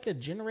have a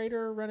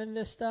generator running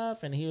this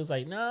stuff? And he was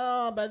like,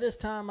 no, by this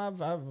time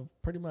I've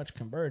pretty much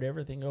converted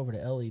everything over to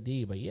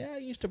LED. But yeah, I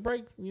used to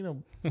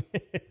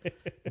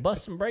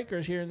bust some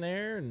breakers here and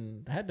there,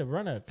 and had to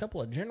run a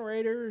couple of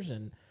generators.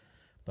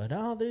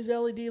 But these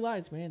LED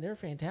lights, man, they're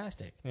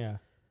fantastic. Yeah.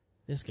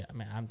 This guy,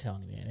 man, I'm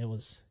telling you, man, it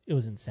was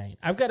insane.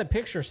 I've got a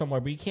picture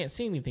somewhere, but you can't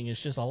see anything.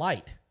 It's just a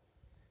light.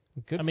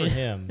 Good for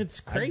him.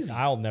 It's crazy.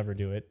 I'll never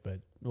do it, but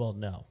well,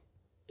 no.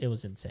 It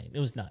was insane. It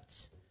was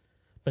nuts.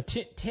 But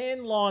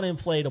 10 lawn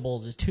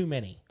inflatables is too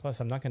many.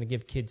 Plus, I'm not going to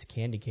give kids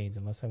candy canes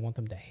unless I want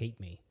them to hate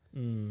me.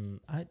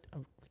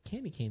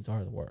 Candy canes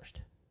are the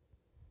worst.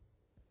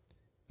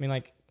 I mean,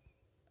 I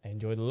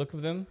enjoy the look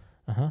of them.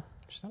 Uh-huh. I'm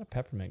just not a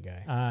peppermint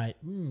guy.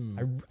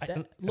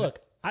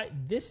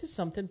 This is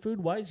something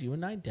food-wise you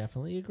and I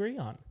definitely agree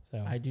on.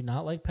 So I do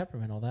not like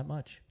peppermint all that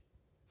much.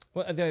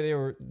 Well, they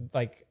were if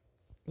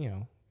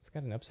I've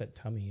got an upset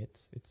tummy,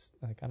 it's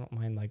I don't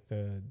mind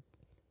the.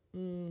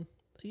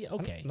 Yeah,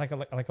 okay. Like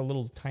a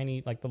little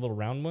tiny, the little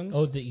round ones.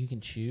 Oh, that you can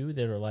chew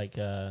that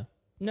are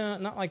No,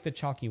 not like the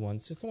chalky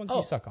ones, just the ones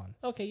you suck on.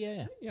 Okay,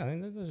 yeah. Yeah, I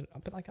mean,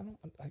 but I don't.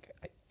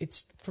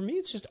 It's for me,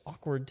 it's just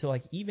awkward to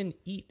even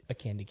eat a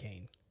candy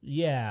cane.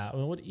 Yeah. I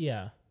mean,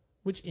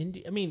 Which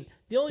the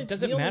only it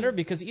doesn't matter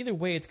because either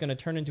way, it's going to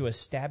turn into a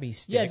stabby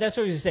stick. Yeah, that's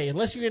what I was going to say.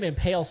 Unless you're going to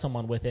impale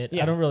someone with it,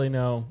 yeah. I don't really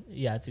know.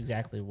 Yeah, it's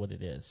exactly what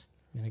it is.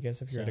 And I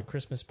guess if you're at a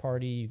Christmas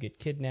party, you get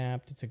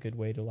kidnapped. It's a good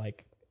way to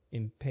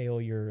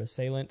impale your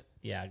assailant.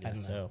 Yeah, I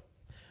guess so.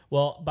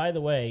 Well, by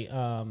the way,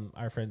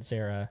 our friend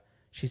Sarah,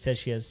 she says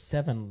she has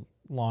 7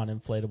 lawn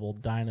inflatable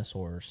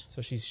dinosaurs.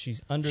 So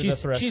she's under the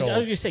threshold. I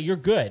was going to say, you're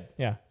good.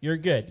 Yeah. You're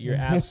good. You're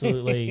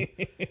absolutely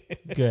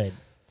good.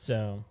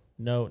 So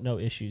no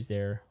issues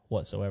there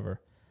whatsoever.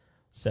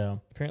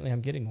 So apparently I'm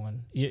getting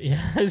one. Yeah,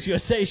 I was going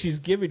to say she's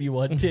giving you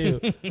one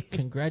too.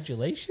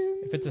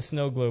 Congratulations. If it's a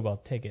snow globe, I'll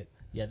take it.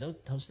 Yeah,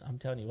 those I'm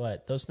telling you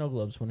what, those snow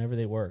globes, whenever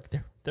they work,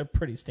 they're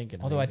pretty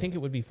stinking. Although amazing. I think it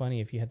would be funny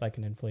if you had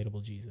an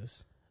inflatable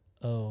Jesus.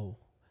 Oh,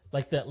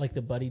 like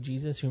the Buddy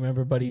Jesus. You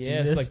remember Buddy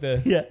Jesus? Yes, like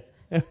the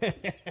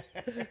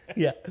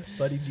yeah,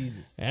 Buddy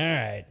Jesus. All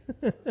right.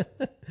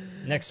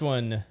 Next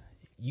one.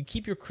 You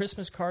keep your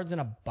Christmas cards in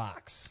a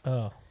box.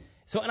 Oh.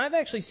 So, and I've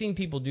actually seen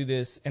people do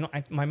this, and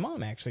my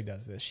mom actually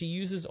does this. She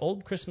uses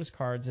old Christmas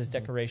cards as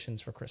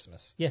decorations for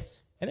Christmas.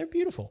 Yes. And they're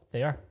beautiful.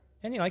 They are.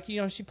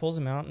 And she pulls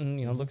them out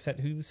and, looks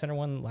at who sent her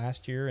one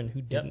last year and who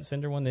didn't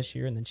send her one this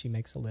year, and then she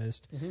makes a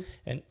list.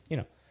 And,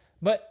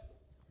 but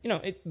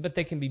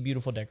they can be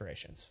beautiful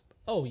decorations.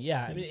 Oh,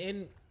 yeah. I mean,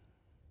 and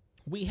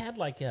we had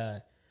like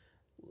a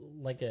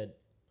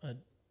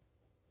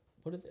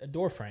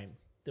door frame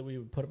that we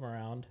would put them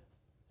around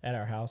at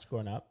our house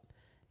growing up.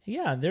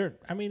 Yeah,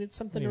 it's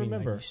something to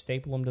remember. Like you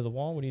staple them to the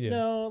wall? What do you do?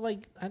 No,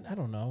 like, I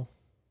don't know.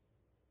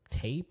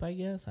 Tape, I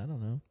guess. I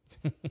don't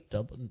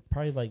know.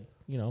 Probably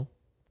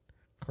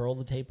curl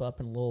the tape up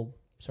in a little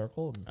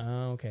circle.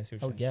 Oh, okay.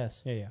 I would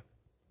guess. Yeah.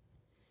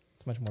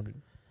 It's much more.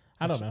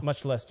 I don't know.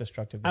 Much less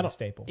destructive than a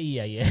staple.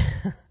 Yeah.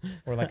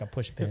 Or like a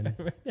push pin.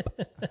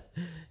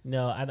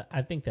 No,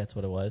 I think that's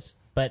what it was.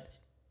 But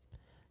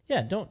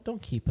yeah,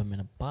 don't keep them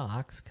in a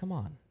box. Come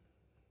on.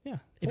 Yeah.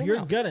 If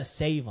you're gonna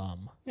save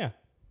them, yeah,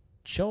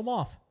 show them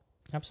off.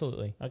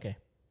 Absolutely. Okay.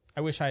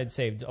 I wish I had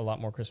saved a lot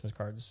more Christmas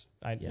cards.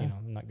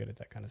 I'm not good at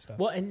that kind of stuff.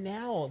 Well, and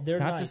now they're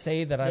not to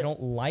say that I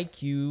don't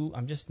like you.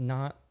 I'm just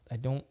not. I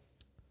don't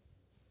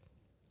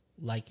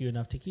like you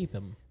enough to keep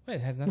them. Well,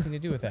 it has nothing to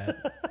do with that.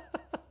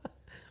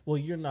 Well,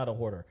 you're not a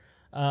hoarder.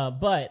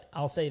 But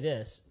I'll say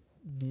this.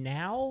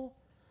 Now,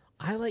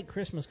 I like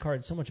Christmas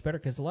cards so much better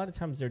because a lot of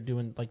times they're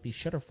doing like these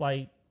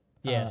Shutterfly,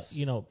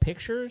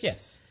 pictures.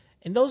 Yes.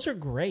 And those are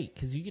great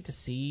because you get to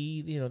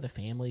see, the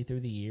family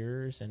through the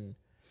years and,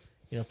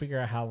 figure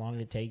out how long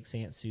it takes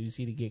Aunt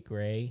Susie to get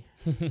gray,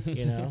 You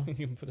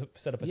can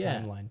set up a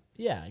timeline.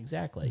 Yeah,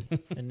 exactly.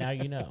 And now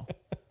you know.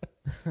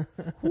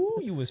 Ooh,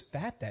 you was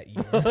fat that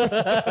year.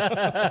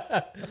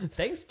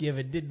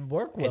 Thanksgiving didn't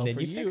work well and then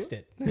for you. Fixed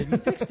it. Then you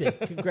fixed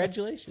it.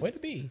 Congratulations. Way to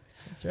be.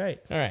 That's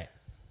right. All right.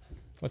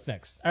 What's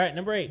next? All right,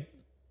 number 8.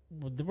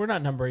 We're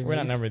not numbering We're these.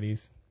 not numbering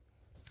these.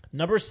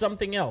 Number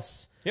something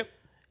else. Yep.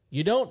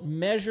 You don't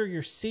measure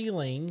your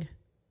ceiling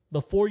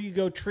before you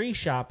go tree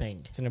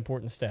shopping. It's an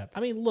important step.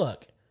 I mean,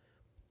 look,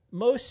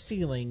 most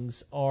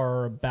ceilings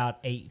are about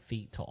 8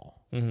 feet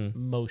tall.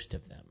 Mm-hmm. Most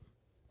of them,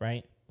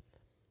 right?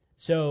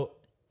 So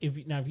if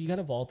you got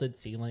a vaulted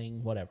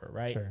ceiling, whatever,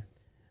 right? Sure.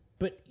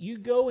 But you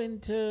go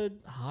into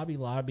Hobby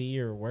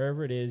Lobby or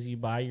wherever it is you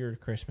buy your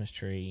Christmas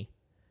tree.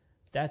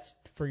 That's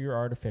for your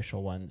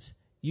artificial ones.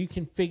 You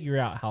can figure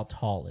out how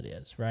tall it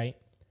is, right?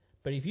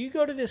 But if you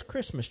go to this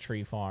Christmas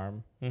tree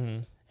farm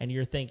and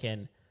you're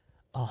thinking,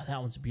 oh, that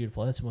one's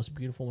beautiful. That's the most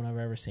beautiful one I've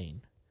ever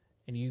seen.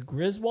 And you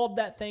Griswold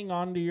that thing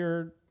onto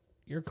your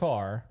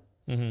car.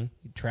 You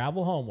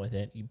travel home with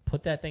it. You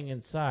put that thing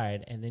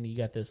inside, and then you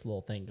got this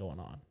little thing going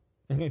on.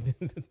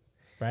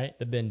 Right?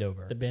 The bend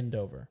over. The bend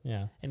over.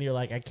 Yeah. And you're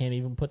like, I can't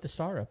even put the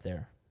star up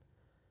there.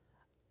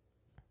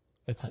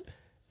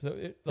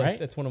 Right?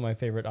 That's one of my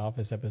favorite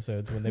Office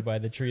episodes when they buy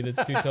the tree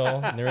that's too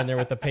tall and they're in there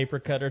with the paper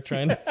cutter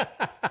trying to.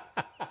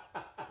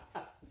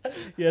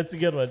 Yeah, it's a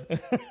good one.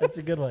 That's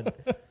a good one.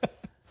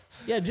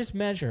 Yeah, just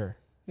measure.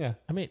 Yeah.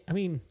 I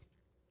mean,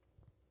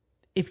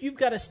 if you've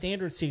got a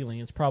standard ceiling,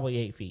 it's probably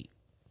 8 feet.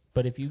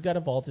 But if you've got a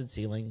vaulted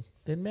ceiling,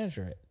 then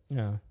measure it.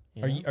 Yeah.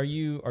 Are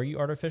you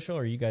artificial,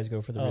 or you guys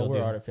go for the real deal?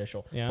 We're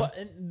artificial. Yeah. But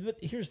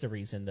here's the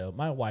reason though.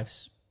 My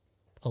wife's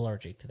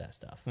allergic to that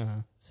stuff,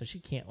 so she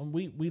can't.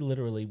 We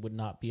literally would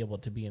not be able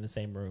to be in the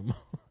same room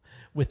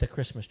with a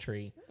Christmas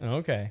tree.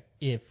 Okay.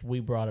 If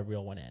we brought a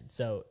real one in,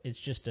 so it's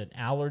just an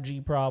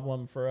allergy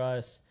problem for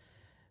us.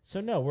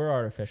 So no, we're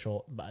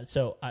artificial.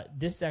 So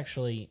this is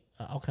actually,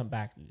 I'll come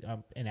back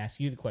and ask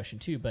you the question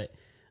too. But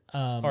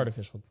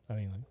artificial. I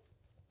mean,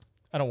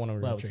 I don't want a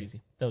real tree.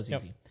 That was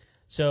easy.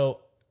 So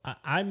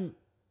I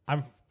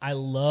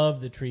love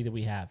the tree that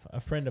we have.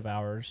 A friend of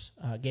ours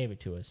gave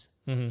it to us.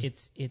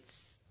 It's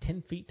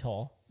 10 feet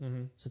tall.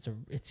 So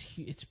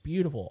it's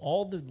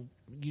beautiful.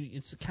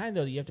 It's the kind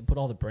though that you have to put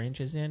all the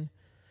branches in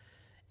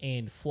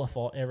and fluff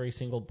every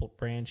single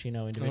branch,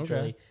 individually.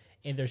 Okay.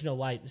 And there's no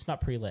light. It's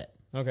not pre-lit.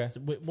 Okay.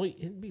 So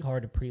it'd be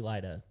hard to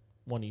pre-light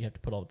one you have to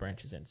put all the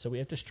branches in. So we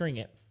have to string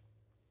it.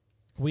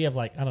 We have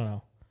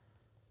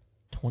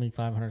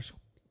 2,500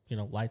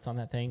 lights on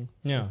that thing.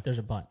 Yeah. There's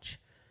a bunch.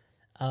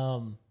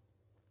 I'm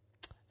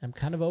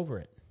kind of over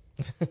it.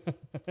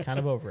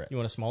 You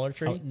want a smaller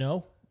tree?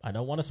 No, I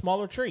don't want a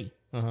smaller tree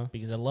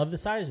because I love the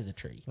size of the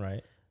tree.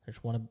 Right. I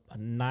just want a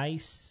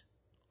nice,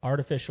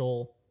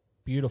 artificial,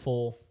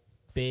 beautiful,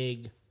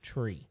 big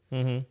tree.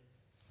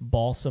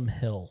 Balsam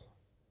Hill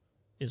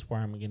is where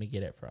I'm going to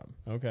get it from.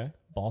 Okay.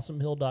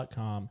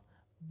 BalsamHill.com.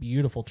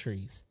 Beautiful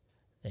trees.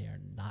 They are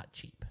not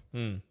cheap.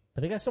 But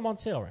they got some on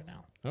sale right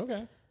now.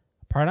 Okay.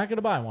 Probably not going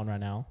to buy one right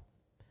now,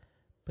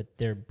 but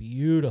they're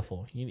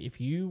beautiful.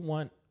 If you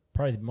want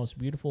probably the most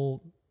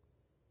beautiful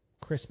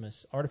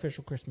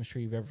artificial Christmas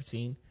tree you've ever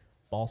seen,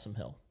 Balsam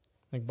Hill.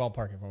 Like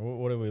ballpark.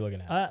 What are we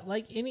looking at?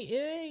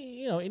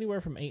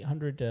 Anywhere from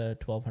 $800 to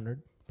 $1,200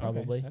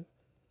 probably. Okay.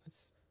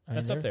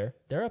 That's up there.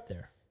 They're up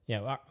there.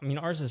 Yeah, I mean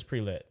ours is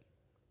pre-lit.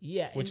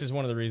 Yeah, which is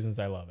one of the reasons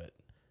I love it.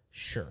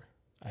 Sure.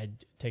 I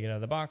take it out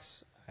of the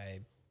box.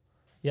 I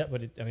Yep.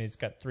 But it's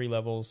got 3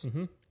 levels,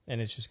 Mm-hmm.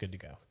 and it's just good to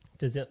go.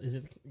 Is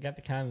it got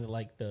the kind of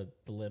like the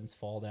limbs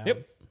fall down?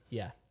 Yep.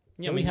 Yeah.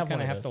 Yeah, So we we have kind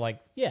one of of have to those. like,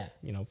 Yeah.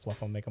 fluff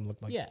them, make them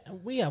look like. Yeah.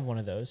 We have one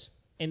of those,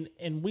 and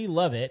we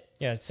love it.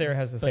 Yeah, Sarah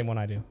has the same one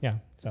I do. Yeah,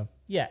 so.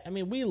 Yeah. I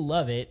mean, we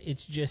love it.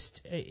 It's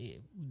just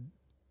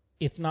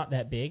it's not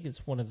that big.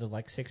 It's one of the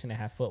like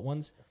 6.5 foot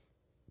ones,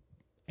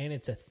 and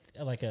it's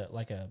like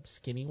a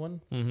skinny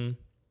one. Mm-hmm.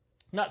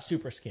 Not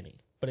super skinny,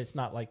 but it's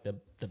not like the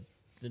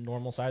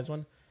normal size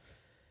one.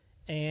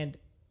 And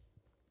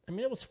I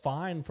mean, it was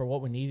fine for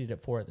what we needed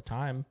it for at the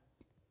time.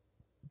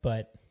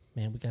 But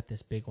man, we got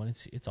this big one.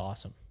 It's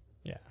awesome.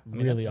 Yeah,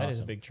 Really that is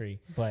a awesome. big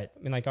tree. But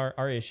I mean, like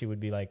our issue would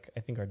be like,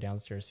 I think our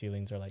downstairs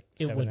ceilings are like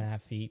It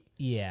 7.5 feet,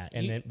 yeah,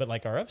 and then but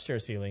like our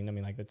upstairs ceiling, I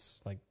mean, like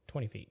that's like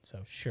 20 feet.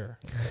 So sure,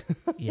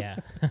 yeah,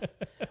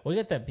 we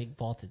got that big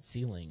vaulted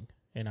ceiling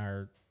in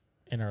our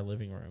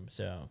living room.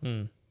 So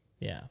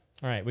yeah,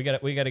 all right, we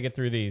got to get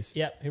through these.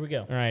 yep. Here we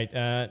go. All right,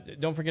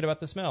 don't forget about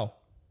the smell.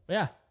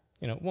 Yeah.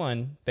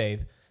 One,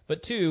 bathe,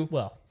 but 2,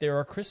 Well, there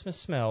are Christmas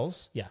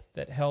smells. Yeah.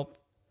 That help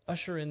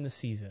usher in the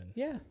season,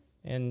 yeah.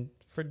 and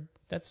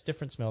that's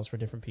different smells for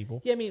different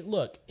people. Yeah, I mean,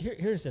 look,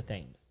 here's the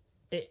thing.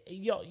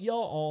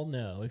 Y'all all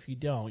know. If you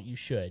don't, you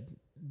should.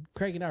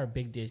 Craig and I are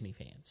big Disney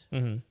fans.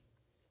 Mm-hmm.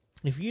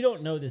 If you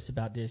don't know this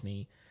about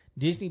Disney,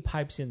 Disney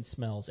pipes in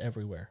smells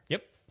everywhere.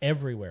 Yep.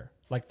 Everywhere.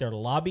 Like their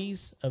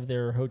lobbies of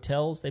their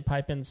hotels, they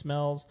pipe in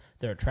smells.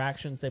 Their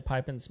attractions, they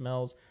pipe in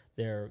smells.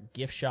 Their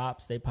gift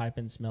shops, they pipe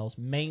in smells.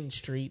 Main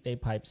Street, they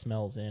pipe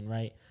smells in,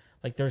 right?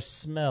 Like there's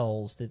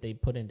smells that they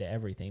put into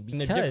everything. And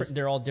Because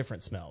they're all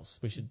different smells.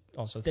 We should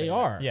also say they that.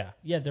 are. Yeah.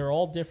 Yeah, they're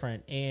all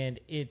different. And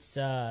it's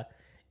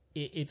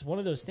one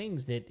of those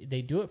things that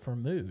they do it for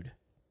mood.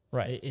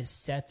 Right. It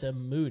sets a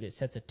mood. It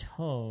sets a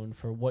tone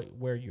for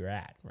where you're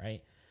at,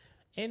 right?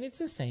 And it's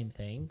the same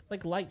thing.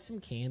 Like light some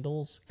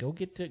candles. Go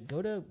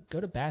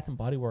to Bath and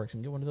Body Works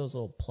and get one of those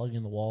little plug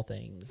in the wall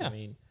things. Yeah. I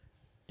mean,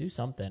 do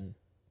something.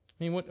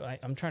 I mean,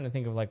 I'm trying to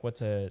think of like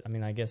I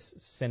mean, I guess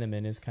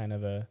cinnamon is kind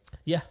of a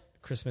Yeah.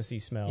 Christmassy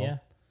smell. Yeah.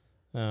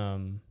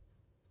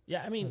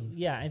 Yeah. I mean,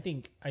 yeah. I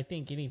think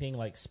anything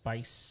like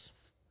spice,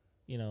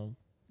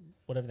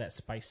 whatever that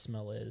spice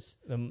smell is.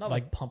 Not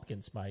like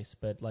pumpkin spice,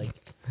 but like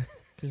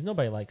because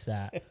nobody likes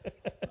that.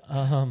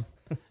 At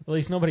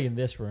least nobody in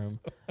this room.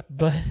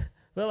 But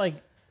like,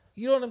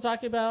 you know what I'm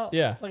talking about?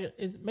 Yeah. Like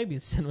maybe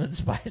it's cinnamon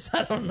spice.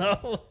 I don't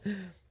know.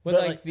 But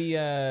like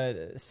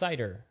the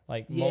cider,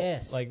 like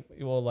Yes.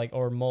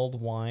 or mulled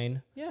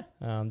wine. Yeah.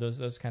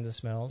 Those kinds of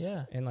smells.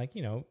 Yeah. And like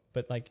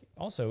but like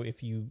also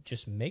if you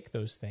just make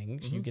those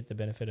things, you get the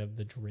benefit of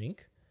the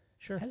drink,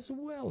 Sure. as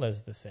well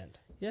as the scent.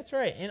 That's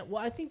right. And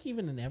I think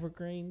even an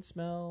evergreen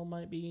smell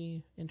might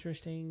be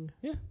interesting.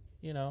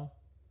 Yeah.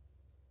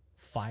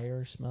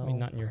 Fire smell. I mean,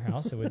 not in your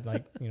house. It would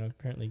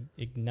apparently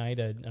ignite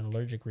an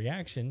allergic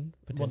reaction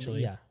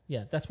potentially. Well,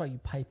 yeah. That's why you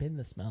pipe in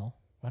the smell.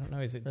 I don't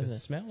know. Is it the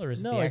smell or is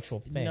it No, the actual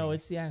thing? No,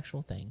 it's the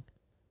actual thing.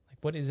 Like,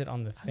 what is it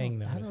on the thing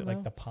though? Is it know.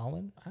 like the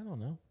pollen? I don't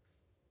know.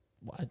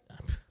 Well,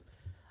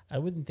 I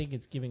wouldn't think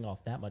it's giving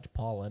off that much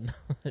pollen.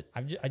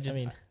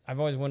 I've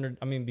always wondered.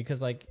 I mean,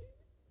 because like,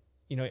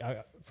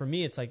 for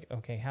me, it's like,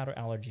 okay, how do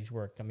allergies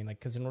work? I mean, like,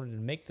 because in order to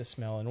make the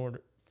smell,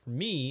 for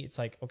me, it's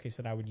like, okay,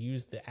 so I would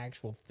use the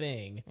actual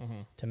thing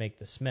to make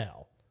the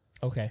smell.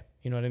 Okay.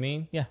 You know what I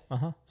mean? Yeah.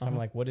 So I'm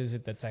like, what is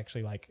it that's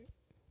actually like Yeah,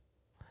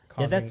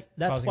 causing,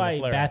 that's causing why the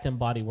flare? Bath and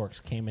Body Works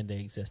came into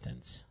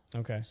existence.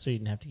 Okay. So you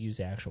didn't have to use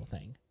the actual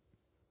thing.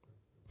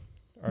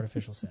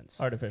 Artificial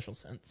scents. Artificial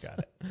scents. Got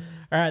it.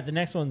 All right, the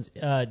next one's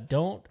what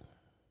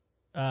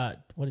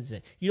is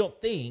it? You don't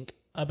think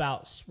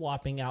about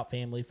swapping out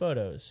family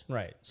photos.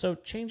 Right. So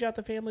change out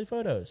the family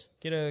photos.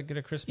 Get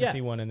a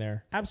Christmassy one in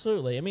there.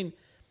 Absolutely. I mean,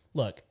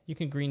 look, You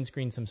can green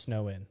screen some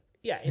snow in.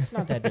 yeah, it's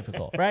not that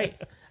difficult, right?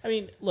 I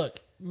mean, look,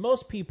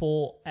 most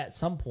people at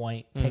some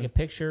point take a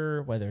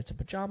picture, whether it's a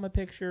pajama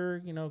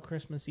picture,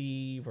 Christmas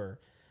Eve or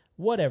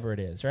whatever it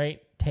is,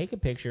 right? Take a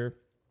picture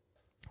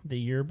the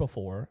year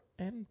before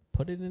and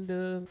put it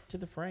into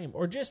the frame,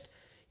 or just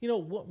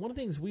one of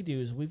the things we do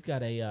is we've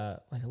got a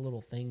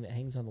little thing that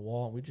hangs on the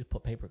wall and we just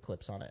put paper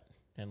clips on it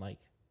and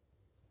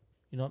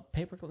not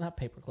paper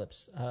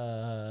clips,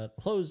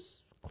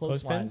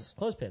 Clothespins?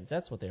 Clothespins,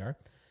 that's what they are.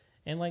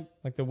 And like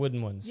the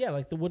wooden ones. yeah,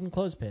 like the wooden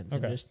clothespins,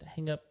 Okay. and just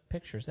hang up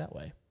pictures that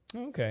way.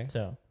 Okay.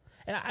 So,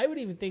 and I would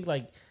even think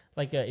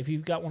if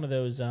you've got one of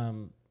those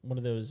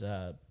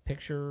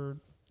picture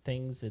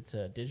things that's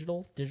a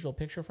digital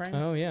picture frame.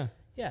 Oh yeah.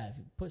 Yeah, if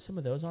you put some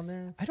of those on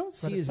there. I don't let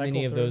see it as many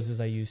cycle of through. those as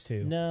I used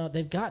to. No,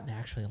 they've gotten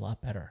actually a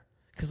lot better.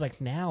 Because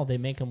like now they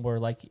make them where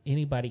like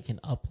anybody can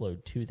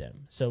upload to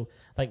them. So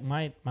like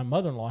my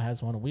mother-in-law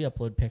has one and we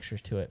upload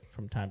pictures to it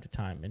from time to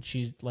time. And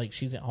she's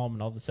at home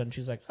and all of a sudden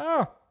she's like,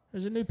 oh,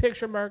 there's a new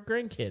picture of our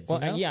grandkids.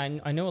 Well, yeah,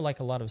 I know like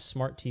a lot of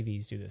smart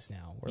TVs do this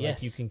now, where Yes.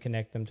 like you can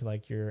connect them to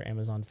like your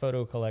Amazon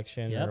photo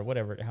collection Yep. or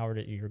whatever,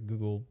 however your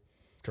Google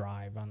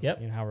Drive,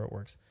 Yep. however it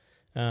works.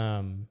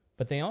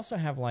 But they also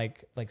have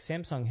like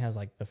Samsung has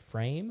like the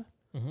frame.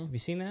 Mm-hmm. Have you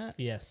seen that?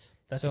 Yes.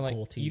 That's so a like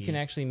cool TV. you can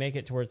actually make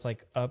it to where it's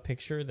like a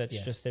picture that's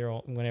Yes. just there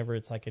whenever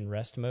it's like in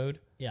rest mode.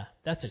 Yeah,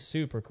 that's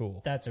Super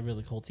cool. a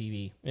really cool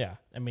TV. Yeah.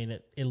 I mean,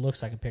 it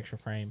looks like a picture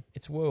frame.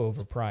 It's way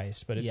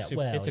overpriced, but it's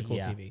it's a cool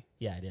yeah. TV.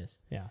 Yeah, it is.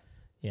 Yeah.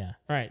 Yeah.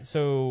 All right,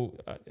 so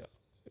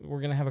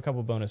we're gonna have a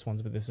couple bonus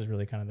ones, but this is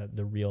really kind of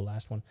the real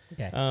last one.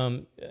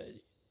 Okay.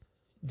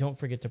 Don't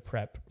forget to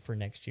prep for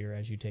next year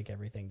as you take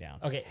everything down.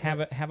 Okay.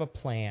 Have a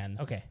plan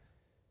Okay.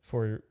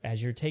 for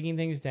as you're taking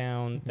things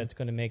down. That's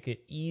going to make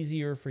it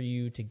easier for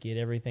you to get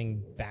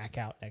everything back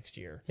out next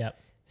year. Yep.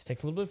 This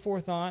takes a little bit of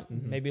forethought,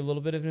 maybe a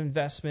little bit of an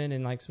investment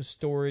in like some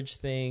storage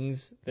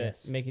things that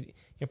make it,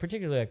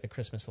 particularly like the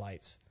Christmas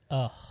lights.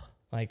 Ugh.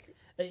 Like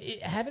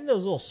Having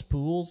those little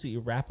spools that you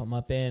wrap them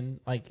up in,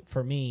 like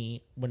for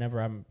me,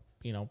 whenever I'm,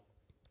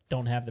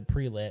 don't have the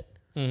pre-lit,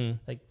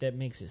 like that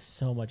makes it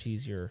so much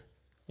easier.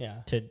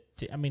 Yeah.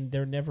 I mean,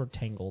 they're never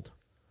tangled.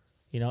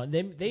 And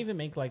they even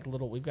make like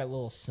we've got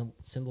little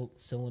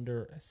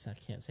cylinder, I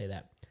can't say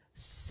that,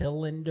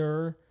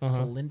 cylindrical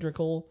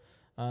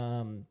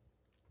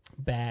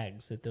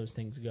bags that those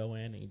things go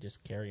in, and you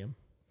just carry them.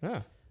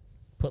 Ah.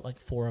 Put like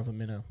 4 of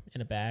them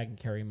in a bag and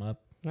carry them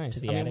up. Nice.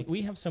 To the I mean, attic.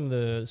 we have some of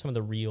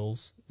the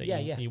reels that Yeah,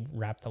 you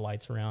wrap the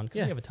lights around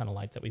because we have a ton of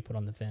lights that we put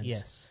on the fence.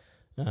 Yes.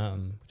 Which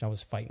I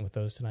was fighting with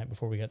those tonight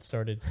before we got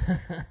started.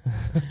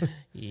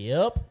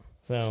 Yep.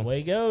 So That's the way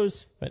it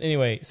goes. But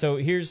anyway, so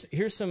here's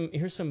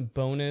some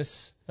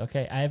bonus.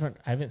 Okay, I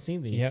haven't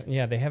seen these.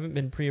 Yeah, they haven't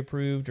been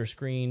pre-approved or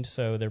screened,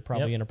 so they're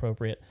probably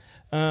inappropriate.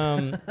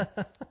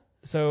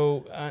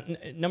 So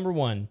number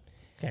 1.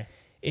 Okay.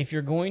 If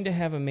you're going to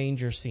have a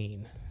manger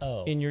scene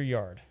in your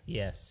yard,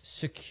 Yes.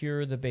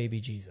 secure the baby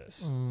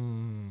Jesus.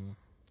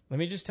 Let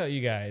me just tell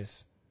you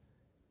guys,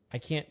 I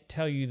can't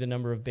tell you the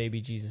number of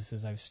baby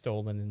Jesuses I've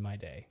stolen in my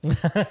day.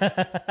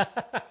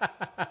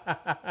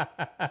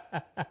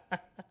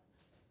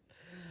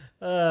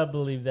 I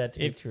believe that to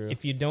be true.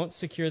 If you don't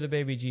secure the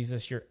baby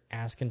Jesus, you're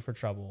asking for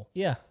trouble.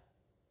 Yeah.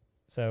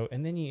 So,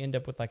 and then you end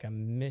up with like a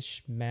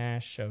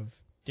mishmash of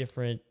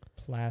different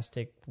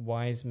plastic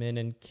wise men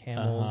and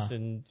camels,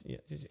 and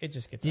it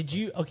just gets. Did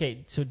you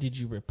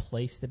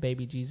replace the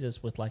baby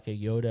Jesus with like a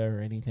Yoda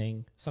or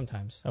anything?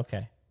 Sometimes.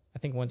 Okay. I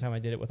think one time I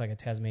did it with like a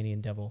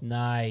Tasmanian devil.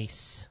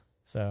 Nice.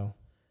 So.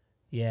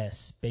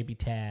 Yes, baby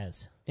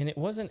Taz. And it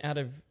wasn't out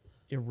of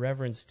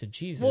irreverence to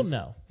Jesus. Well,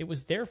 no. It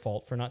was their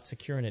fault for not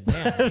securing it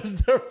down. It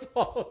was their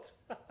fault.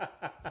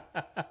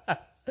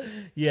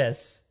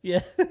 Yes.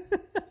 Yeah.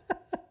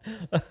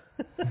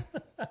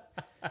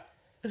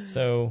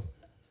 So,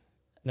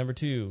 number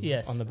 2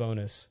 Yes. on the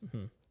bonus.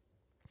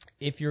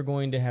 If you're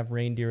going to have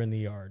reindeer in the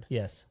yard,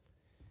 Yes.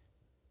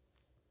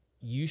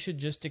 you should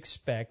just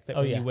expect that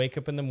when you wake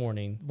up in the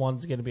morning,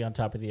 One's going to be on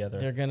top of the other.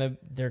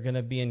 they're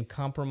gonna be in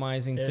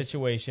compromising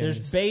situations.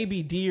 There's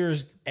baby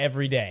deers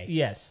every day.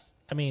 Yes.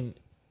 I mean,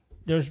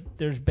 there's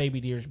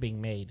baby deers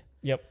being made.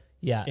 Yep.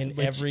 Yeah.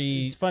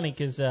 It's funny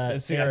because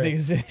Sarah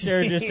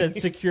just said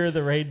secure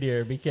the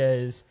reindeer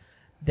because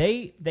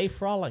they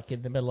frolic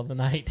in the middle of the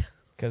night.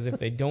 Because if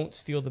they don't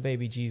steal the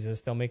baby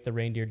Jesus, they'll make the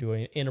reindeer do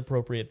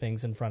inappropriate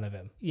things in front of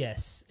him.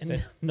 Yes.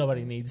 And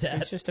nobody needs that.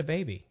 It's just a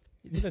baby.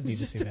 He doesn't need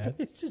to see that.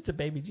 It's just a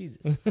baby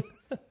Jesus.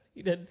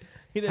 He didn't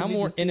How need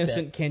more to see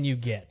innocent can you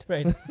get?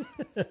 Right.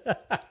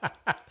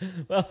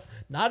 Well,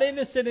 not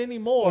innocent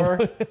anymore.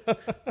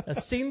 I've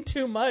seen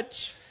too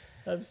much.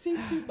 I've seen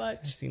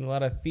a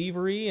lot of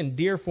thievery and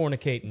deer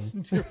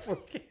fornicating.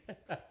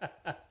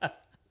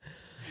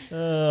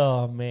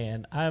 Oh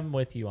man, I'm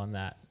with you on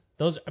that.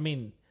 Those, I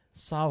mean,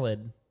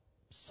 solid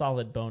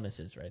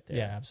bonuses right there.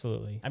 Yeah,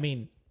 absolutely. I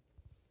mean,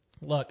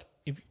 look,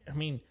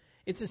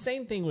 it's the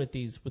same thing with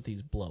these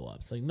blow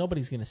ups. Like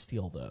nobody's gonna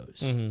steal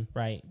those,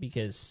 right?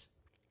 Because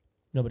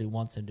nobody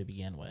wants them to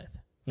begin with,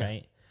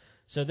 right?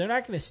 So they're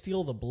not gonna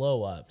steal the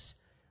blow ups,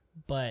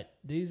 but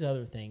these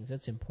other things,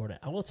 that's important.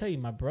 I will tell you,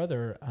 my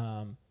brother,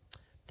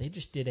 they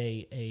just did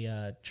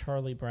a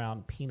Charlie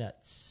Brown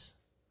Peanuts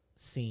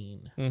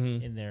scene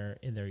in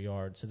their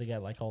yard. So they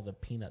got like all the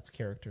Peanuts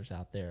characters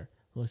out there.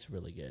 It looks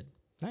really good.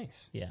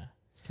 Nice. Yeah,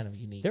 it's kind of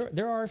unique.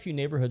 There are a few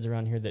neighborhoods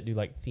around here that do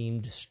like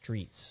themed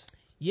streets.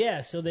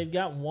 Yeah, so they've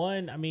got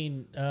one. I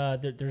mean,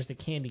 there's the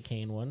candy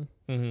cane one,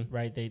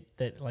 right?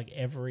 That like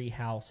every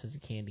house has a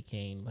candy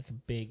cane, like a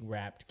big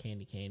wrapped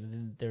candy cane. And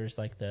then there's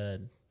like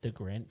the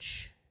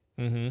Grinch.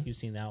 You've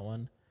seen that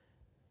one,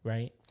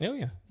 right? Oh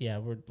yeah. Yeah,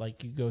 where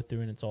like you go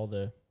through and it's all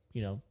the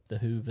the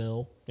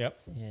Whoville. Yep.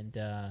 And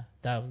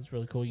that one's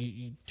really cool.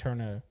 You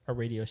turn a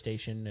radio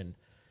station and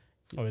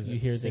you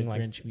hear the like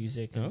Grinch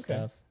music and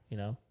stuff.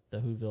 The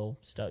Whoville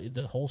stuff,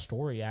 the whole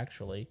story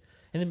actually.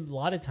 And then a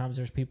lot of times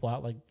there's people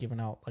out like giving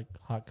out like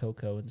hot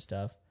cocoa and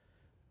stuff.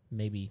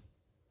 Maybe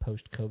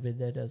post-COVID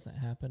that doesn't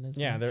happen as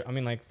much. Yeah, I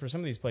mean like for some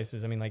of these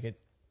places, I mean like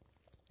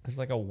there's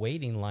like a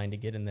waiting line to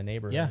get in the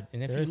neighborhood. Yeah,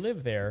 and if you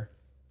live there,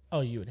 oh,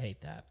 you would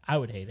hate that. I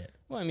would hate it.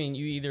 Well, I mean,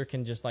 you either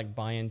can just like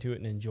buy into it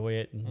and enjoy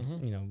it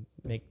and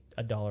make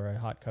 $1 a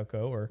hot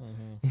cocoa or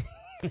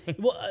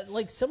well,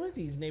 like some of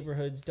these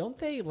neighborhoods, don't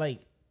they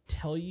like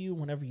tell you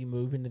whenever you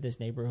move into this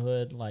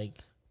neighborhood like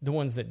The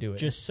ones that do it.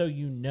 Just so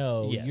you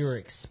know, Yes. you're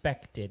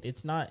expected.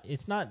 It's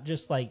not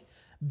just like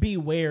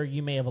beware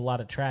you may have a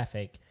lot of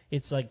traffic.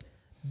 It's like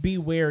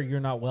beware you're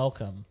not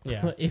welcome.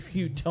 Yeah. If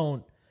you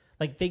don't,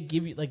 like they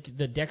give you like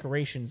the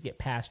decorations get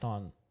passed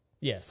on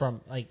yes.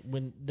 from like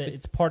when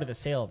it's part of the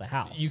sale of the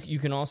house. You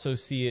can also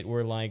see it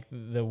where like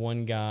the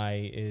one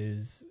guy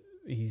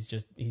he's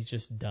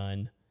just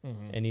done.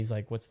 And he's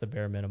like, what's the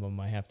bare minimum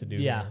I have to do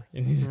Yeah, here?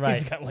 And he's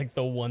right. got like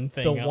the one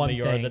thing The out one in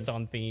the yard thing. that's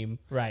on theme.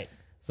 Right.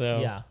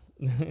 So Yeah.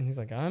 and he's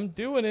like, I'm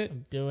doing it.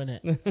 I'm doing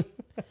it.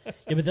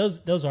 Yeah, but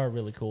those are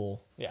really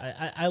cool.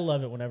 Yeah. I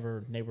love it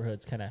whenever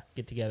neighborhoods kind of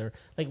get together.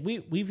 Like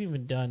we've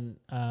even done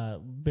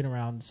been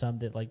around some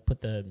that like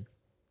put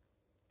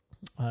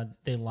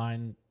they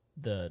line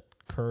the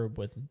curb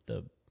with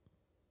the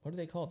what do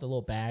they call it? The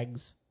little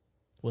bags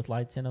with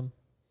lights in them.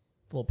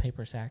 Little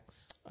paper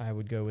sacks. I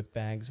would go with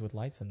bags with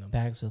lights in them.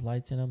 Bags with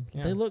lights in them.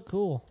 Yeah. They look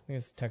cool. I think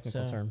it's a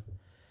technical term.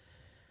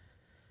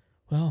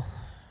 Well,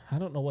 I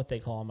don't know what they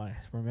call them. I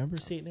remember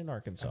seeing it in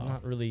Arkansas. I'm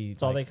not really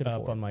all they could up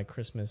afford. on my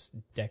Christmas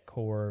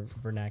decor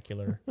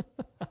vernacular.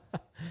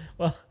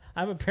 Well,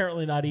 I'm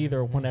apparently not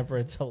either whenever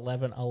it's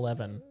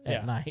 11:11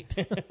 at night.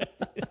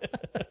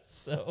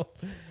 So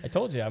I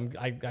told you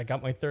I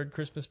got my third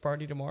Christmas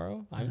party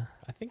tomorrow.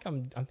 I think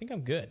I'm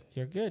good.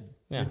 you're good.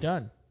 Yeah. You're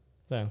done.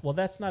 So Well,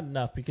 that's not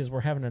enough because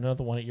we're having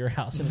another one at your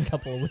house in a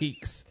couple of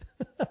weeks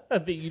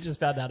that you just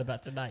found out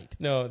about tonight.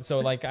 no, so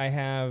like I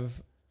have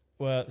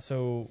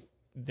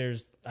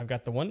I've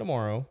got the one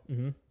tomorrow.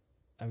 Mm-hmm.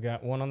 I've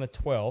got one on the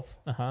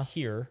 12th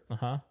here,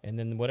 and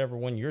then whatever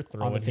one you're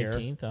throwing On the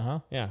 15th.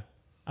 here. Yeah,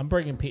 I'm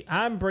bringing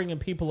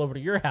people over to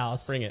your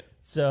house. bring it.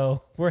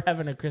 So we're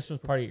having a Christmas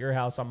party at your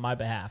house on my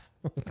behalf.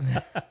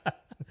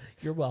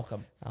 You're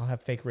welcome. I'll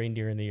have fake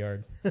reindeer in the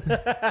yard.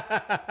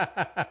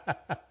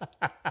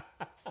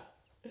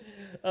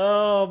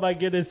 Oh my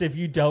goodness! If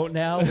you don't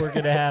now, we're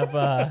gonna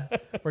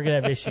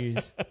have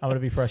issues. I'm gonna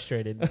be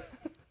frustrated.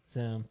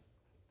 So,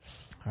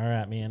 all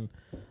right, man.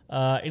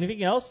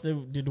 Anything else?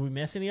 Did we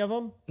miss any of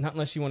them? Not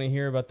unless you want to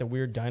hear about the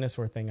weird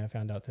dinosaur thing I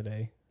found out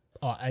today.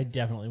 Oh, I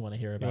definitely want to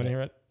hear about You want it. to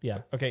hear it?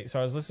 Yeah. Okay, so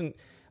I was listening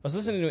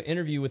to an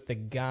interview with the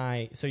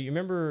guy. So you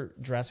remember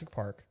Jurassic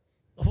Park?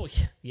 Oh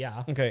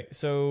yeah. Okay,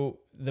 so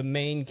the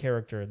main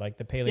character, like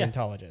the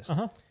paleontologist. Uh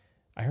huh.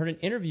 I heard an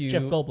interview.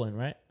 Jeff Goldblum,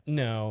 right?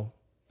 No,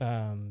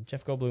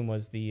 Jeff Goldblum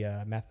was the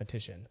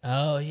mathematician.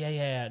 Oh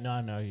yeah. No,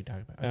 I know who you're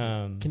talking about.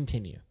 Okay.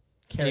 Continue.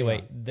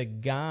 Anyway, the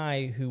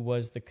guy who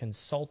was the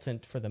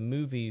consultant for the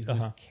movie,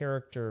 whose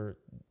character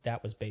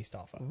that was based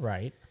off of.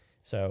 Right.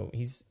 So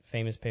he's a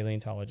famous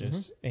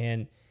paleontologist,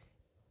 and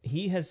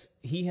he has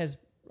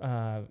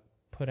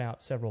put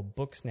out several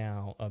books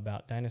now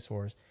about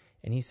dinosaurs,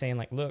 and he's saying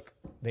like, look,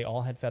 they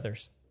all had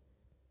feathers.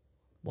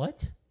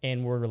 What?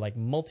 And were like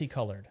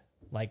multicolored,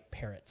 like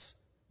parrots.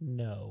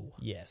 No.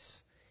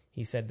 Yes.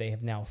 He said they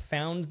have now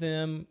found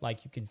them,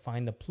 like you can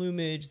find the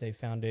plumage, they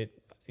found it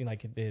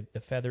like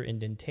the feather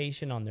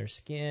indentation on their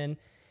skin.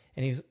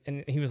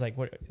 And he was like,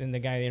 what? And the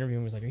guy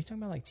interviewing was like, are you talking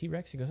about like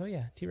T-Rex? He goes, oh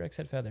yeah, T-Rex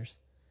had feathers.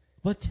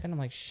 What? And I'm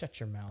like, shut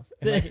your mouth.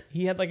 And like,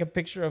 he had like a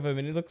picture of him,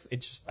 and it's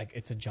just like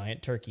it's a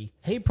giant turkey.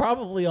 He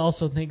probably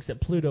also thinks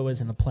that Pluto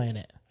isn't a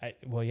planet.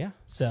 Well, yeah.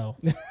 So,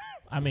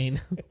 I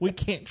mean, we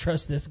can't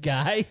trust this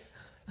guy.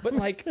 But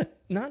like,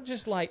 not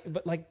just like,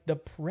 but like the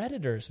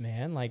predators,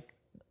 man. Like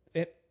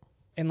it,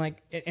 and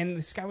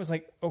this guy was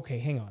like, okay,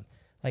 hang on.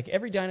 Like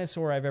every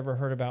dinosaur I've ever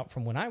heard about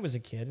from when I was a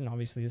kid, and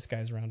obviously this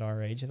guy's around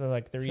our age,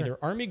 they're either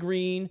army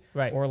green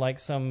or like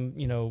some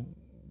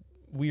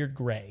weird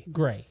gray.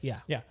 Gray, yeah.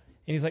 Yeah.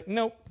 And he's like,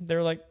 nope,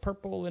 they're like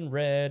purple and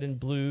red and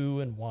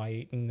blue and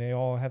white, and they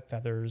all have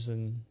feathers,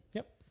 and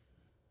yep.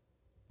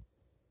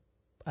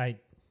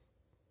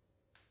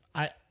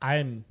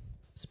 I'm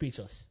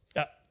speechless.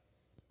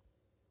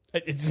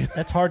 It's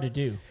That's hard to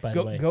do, by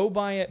the way. Go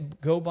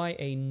buy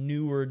a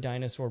newer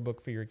dinosaur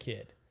book for your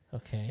kid.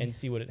 Okay. And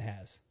see what it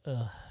has.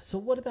 So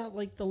what about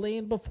like the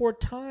Land Before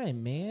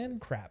Time, man?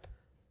 Crap.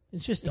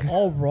 It's just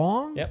all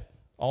wrong? Yep.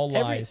 All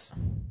lies.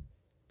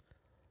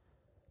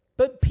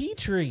 But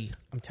Petrie.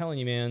 I'm telling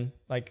you, man,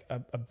 like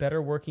a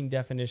better working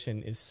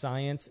definition is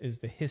science is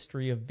the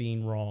history of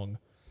being wrong.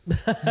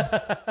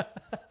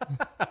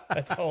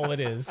 That's all it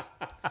is.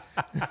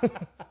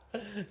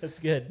 That's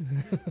good.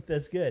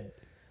 That's good.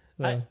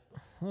 Man,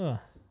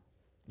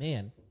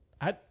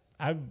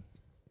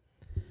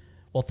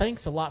 well,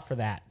 thanks a lot for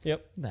that.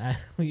 Yep.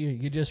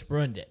 You just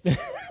ruined it.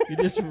 You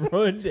just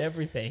ruined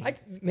everything.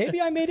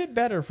 Maybe I made it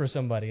better for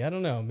somebody. I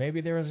don't know.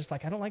 Maybe they were just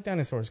like, I don't like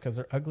dinosaurs because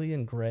they're ugly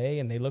and gray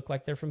and they look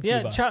like they're from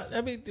Cuba. Yeah,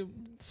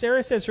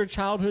 Sarah says her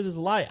childhood is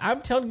a lie.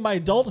 I'm telling you my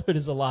adulthood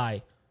is a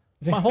lie.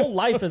 My whole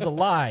life is a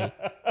lie.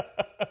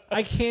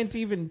 I can't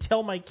even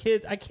tell my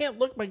kids. I can't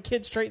look my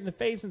kids straight in the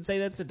face and say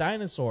that's a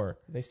dinosaur.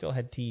 They still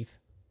had teeth.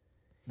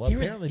 Well,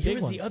 Here's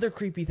the other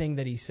creepy thing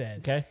that he said.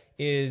 Okay.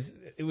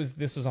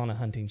 This was on a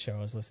hunting show I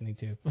was listening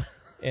to,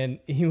 and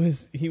he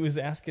was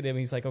asking him.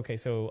 He's like, okay,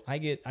 so I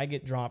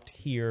get dropped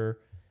here,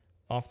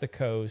 off the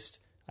coast.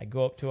 I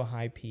go up to a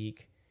high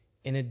peak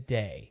in a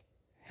day.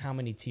 How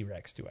many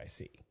T-Rex do I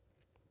see?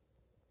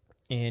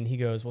 And he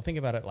goes, well, think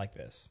about it like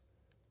this.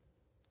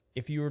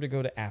 If you were to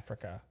go to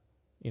Africa,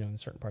 in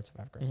certain parts of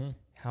Africa,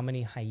 how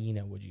many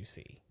hyena would you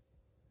see?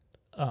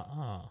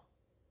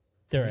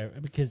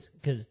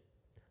 Because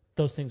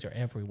those things are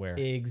everywhere.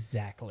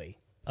 Exactly.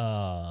 And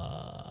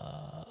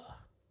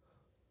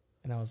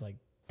I was like,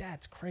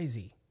 that's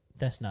crazy.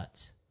 That's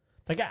nuts.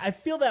 Like, I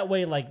feel that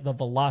way, like the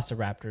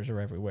velociraptors are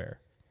everywhere.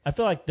 I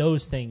feel like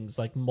those things,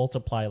 like,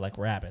 multiply like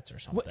rabbits or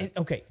something.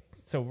 Well, okay,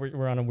 so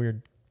we're on a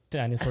weird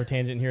dinosaur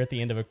tangent here at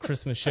the end of a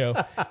Christmas show,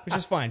 which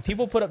is fine.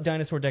 People put up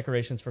dinosaur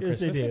decorations for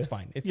Christmas. They do. It's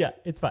fine.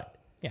 It's fine.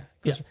 Yeah.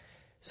 Yeah.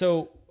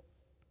 So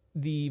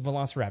the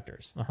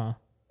velociraptors, Uh-huh.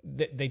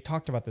 they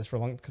talked about this for a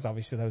long, because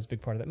obviously that was a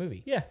big part of that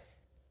movie. Yeah.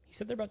 He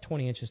said they're about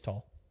 20 inches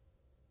tall.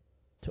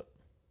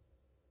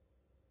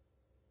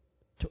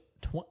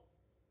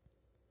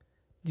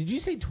 Did you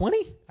say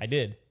 20? I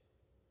did.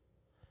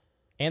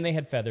 And they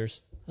had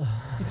feathers.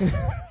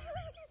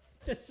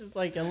 This is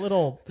like a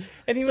little,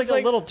 and he it's was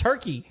like a little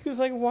turkey. He was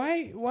like,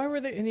 why were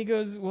they? And he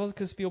goes, well,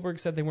 because Spielberg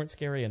said they weren't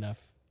scary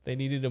enough. They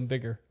needed them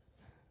bigger.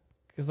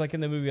 Because like in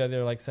the movie,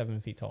 they're like 7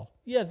 feet tall.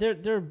 Yeah,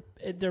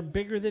 they're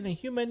bigger than a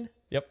human.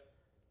 Yep.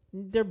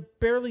 They're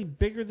barely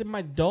bigger than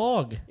my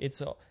dog.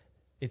 It's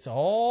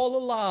all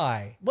a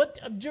lie. What?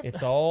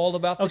 It's all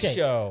about the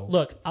show.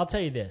 Look, I'll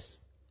tell you this.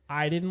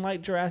 I didn't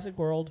like Jurassic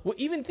World. Well,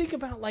 even think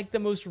about like the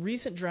most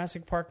recent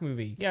Jurassic Park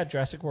movie. Yeah,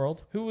 Jurassic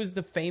World. Who was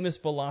the famous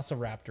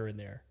velociraptor in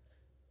there?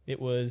 It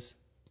was,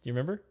 do you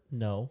remember?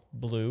 No.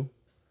 Blue.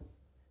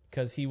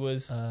 Because he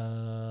was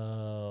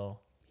blue.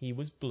 He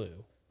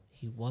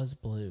was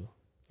blue.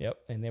 Yep,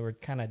 and they were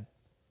kind of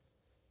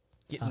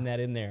getting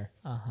that in there.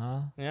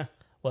 Uh-huh. Yeah.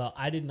 Well,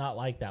 I did not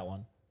like that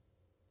one.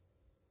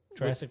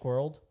 Jurassic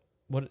World?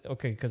 What?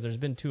 Okay, because there's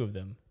been 2 of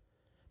them.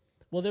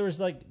 Well, there was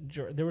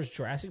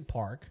Jurassic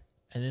Park,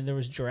 and then there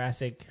was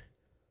Jurassic.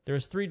 There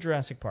was 3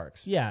 Jurassic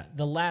Parks. Yeah,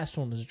 the last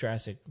one was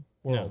Jurassic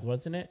World, No.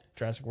 wasn't it?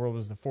 Jurassic World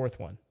was the 4th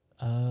one.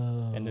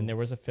 Oh. And then there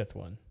was a 5th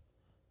one.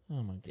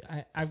 Oh my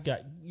God!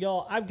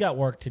 I've got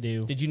work to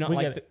do. Did you not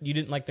you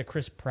didn't like the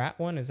Chris Pratt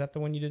one? Is that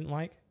the one you didn't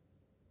like?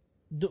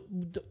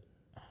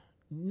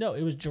 No,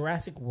 it was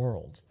Jurassic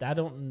World. I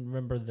don't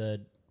remember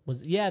that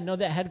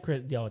had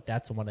Chris. No,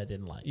 that's the one I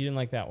didn't like. You didn't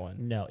like that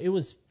one? No, it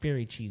was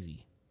very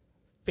cheesy.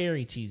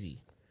 Very cheesy.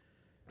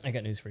 I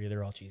got news for you.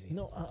 They're all cheesy.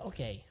 No,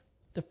 okay.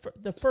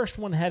 The first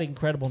one had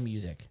incredible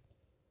music.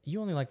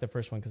 You only liked the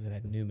first one because it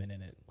had Newman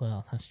in it.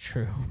 Well, that's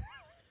true.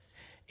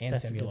 And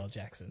Samuel L.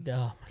 Jackson. Oh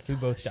my who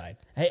both died.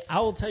 Hey,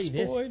 I will tell you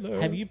this. Spoiler.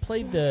 Have you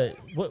played the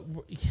what?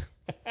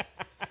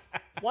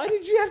 Why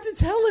did you have to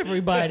tell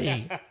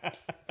everybody?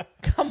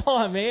 Come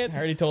on, man. I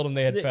already told them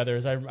they had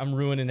feathers. I'm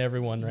ruining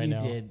everyone right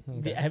now. You did.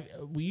 Okay.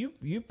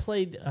 You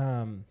played?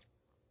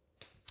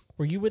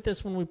 Were you with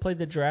us when we played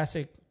the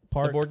Jurassic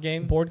Park the board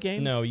game? Board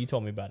game? No, you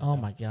told me about it. Oh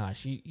my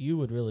gosh, you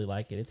would really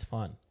like it. It's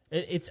fun.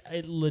 It's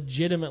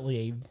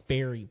legitimately a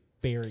very,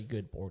 very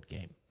good board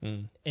game.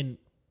 And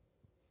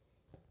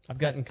I've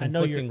gotten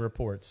conflicting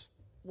reports.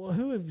 Well,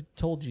 who have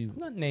told you? I'm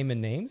not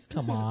naming names.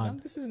 Come on.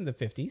 This isn't the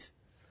 50s.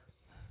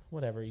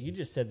 Whatever. You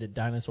just said that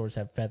dinosaurs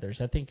have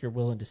feathers. I think you're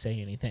willing to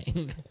say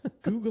anything.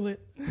 Google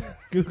it.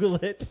 Google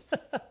it.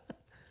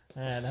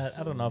 And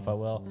I don't know if I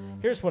will.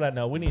 Here's what I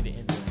know. We need to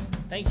end this.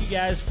 Thank you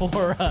guys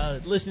for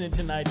listening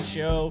to tonight's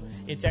show.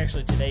 It's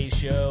actually today's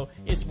show.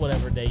 It's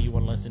whatever day you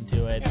want to listen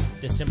to it.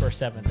 December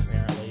 7th,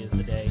 apparently, is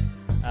the day.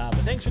 But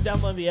thanks for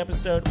downloading the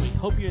episode. We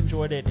hope you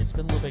enjoyed it. It's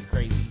been a little bit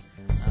crazy.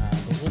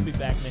 But we'll be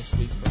back next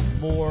week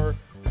for more.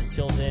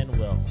 Until then,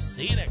 we'll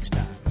see you next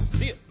time.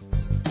 See ya.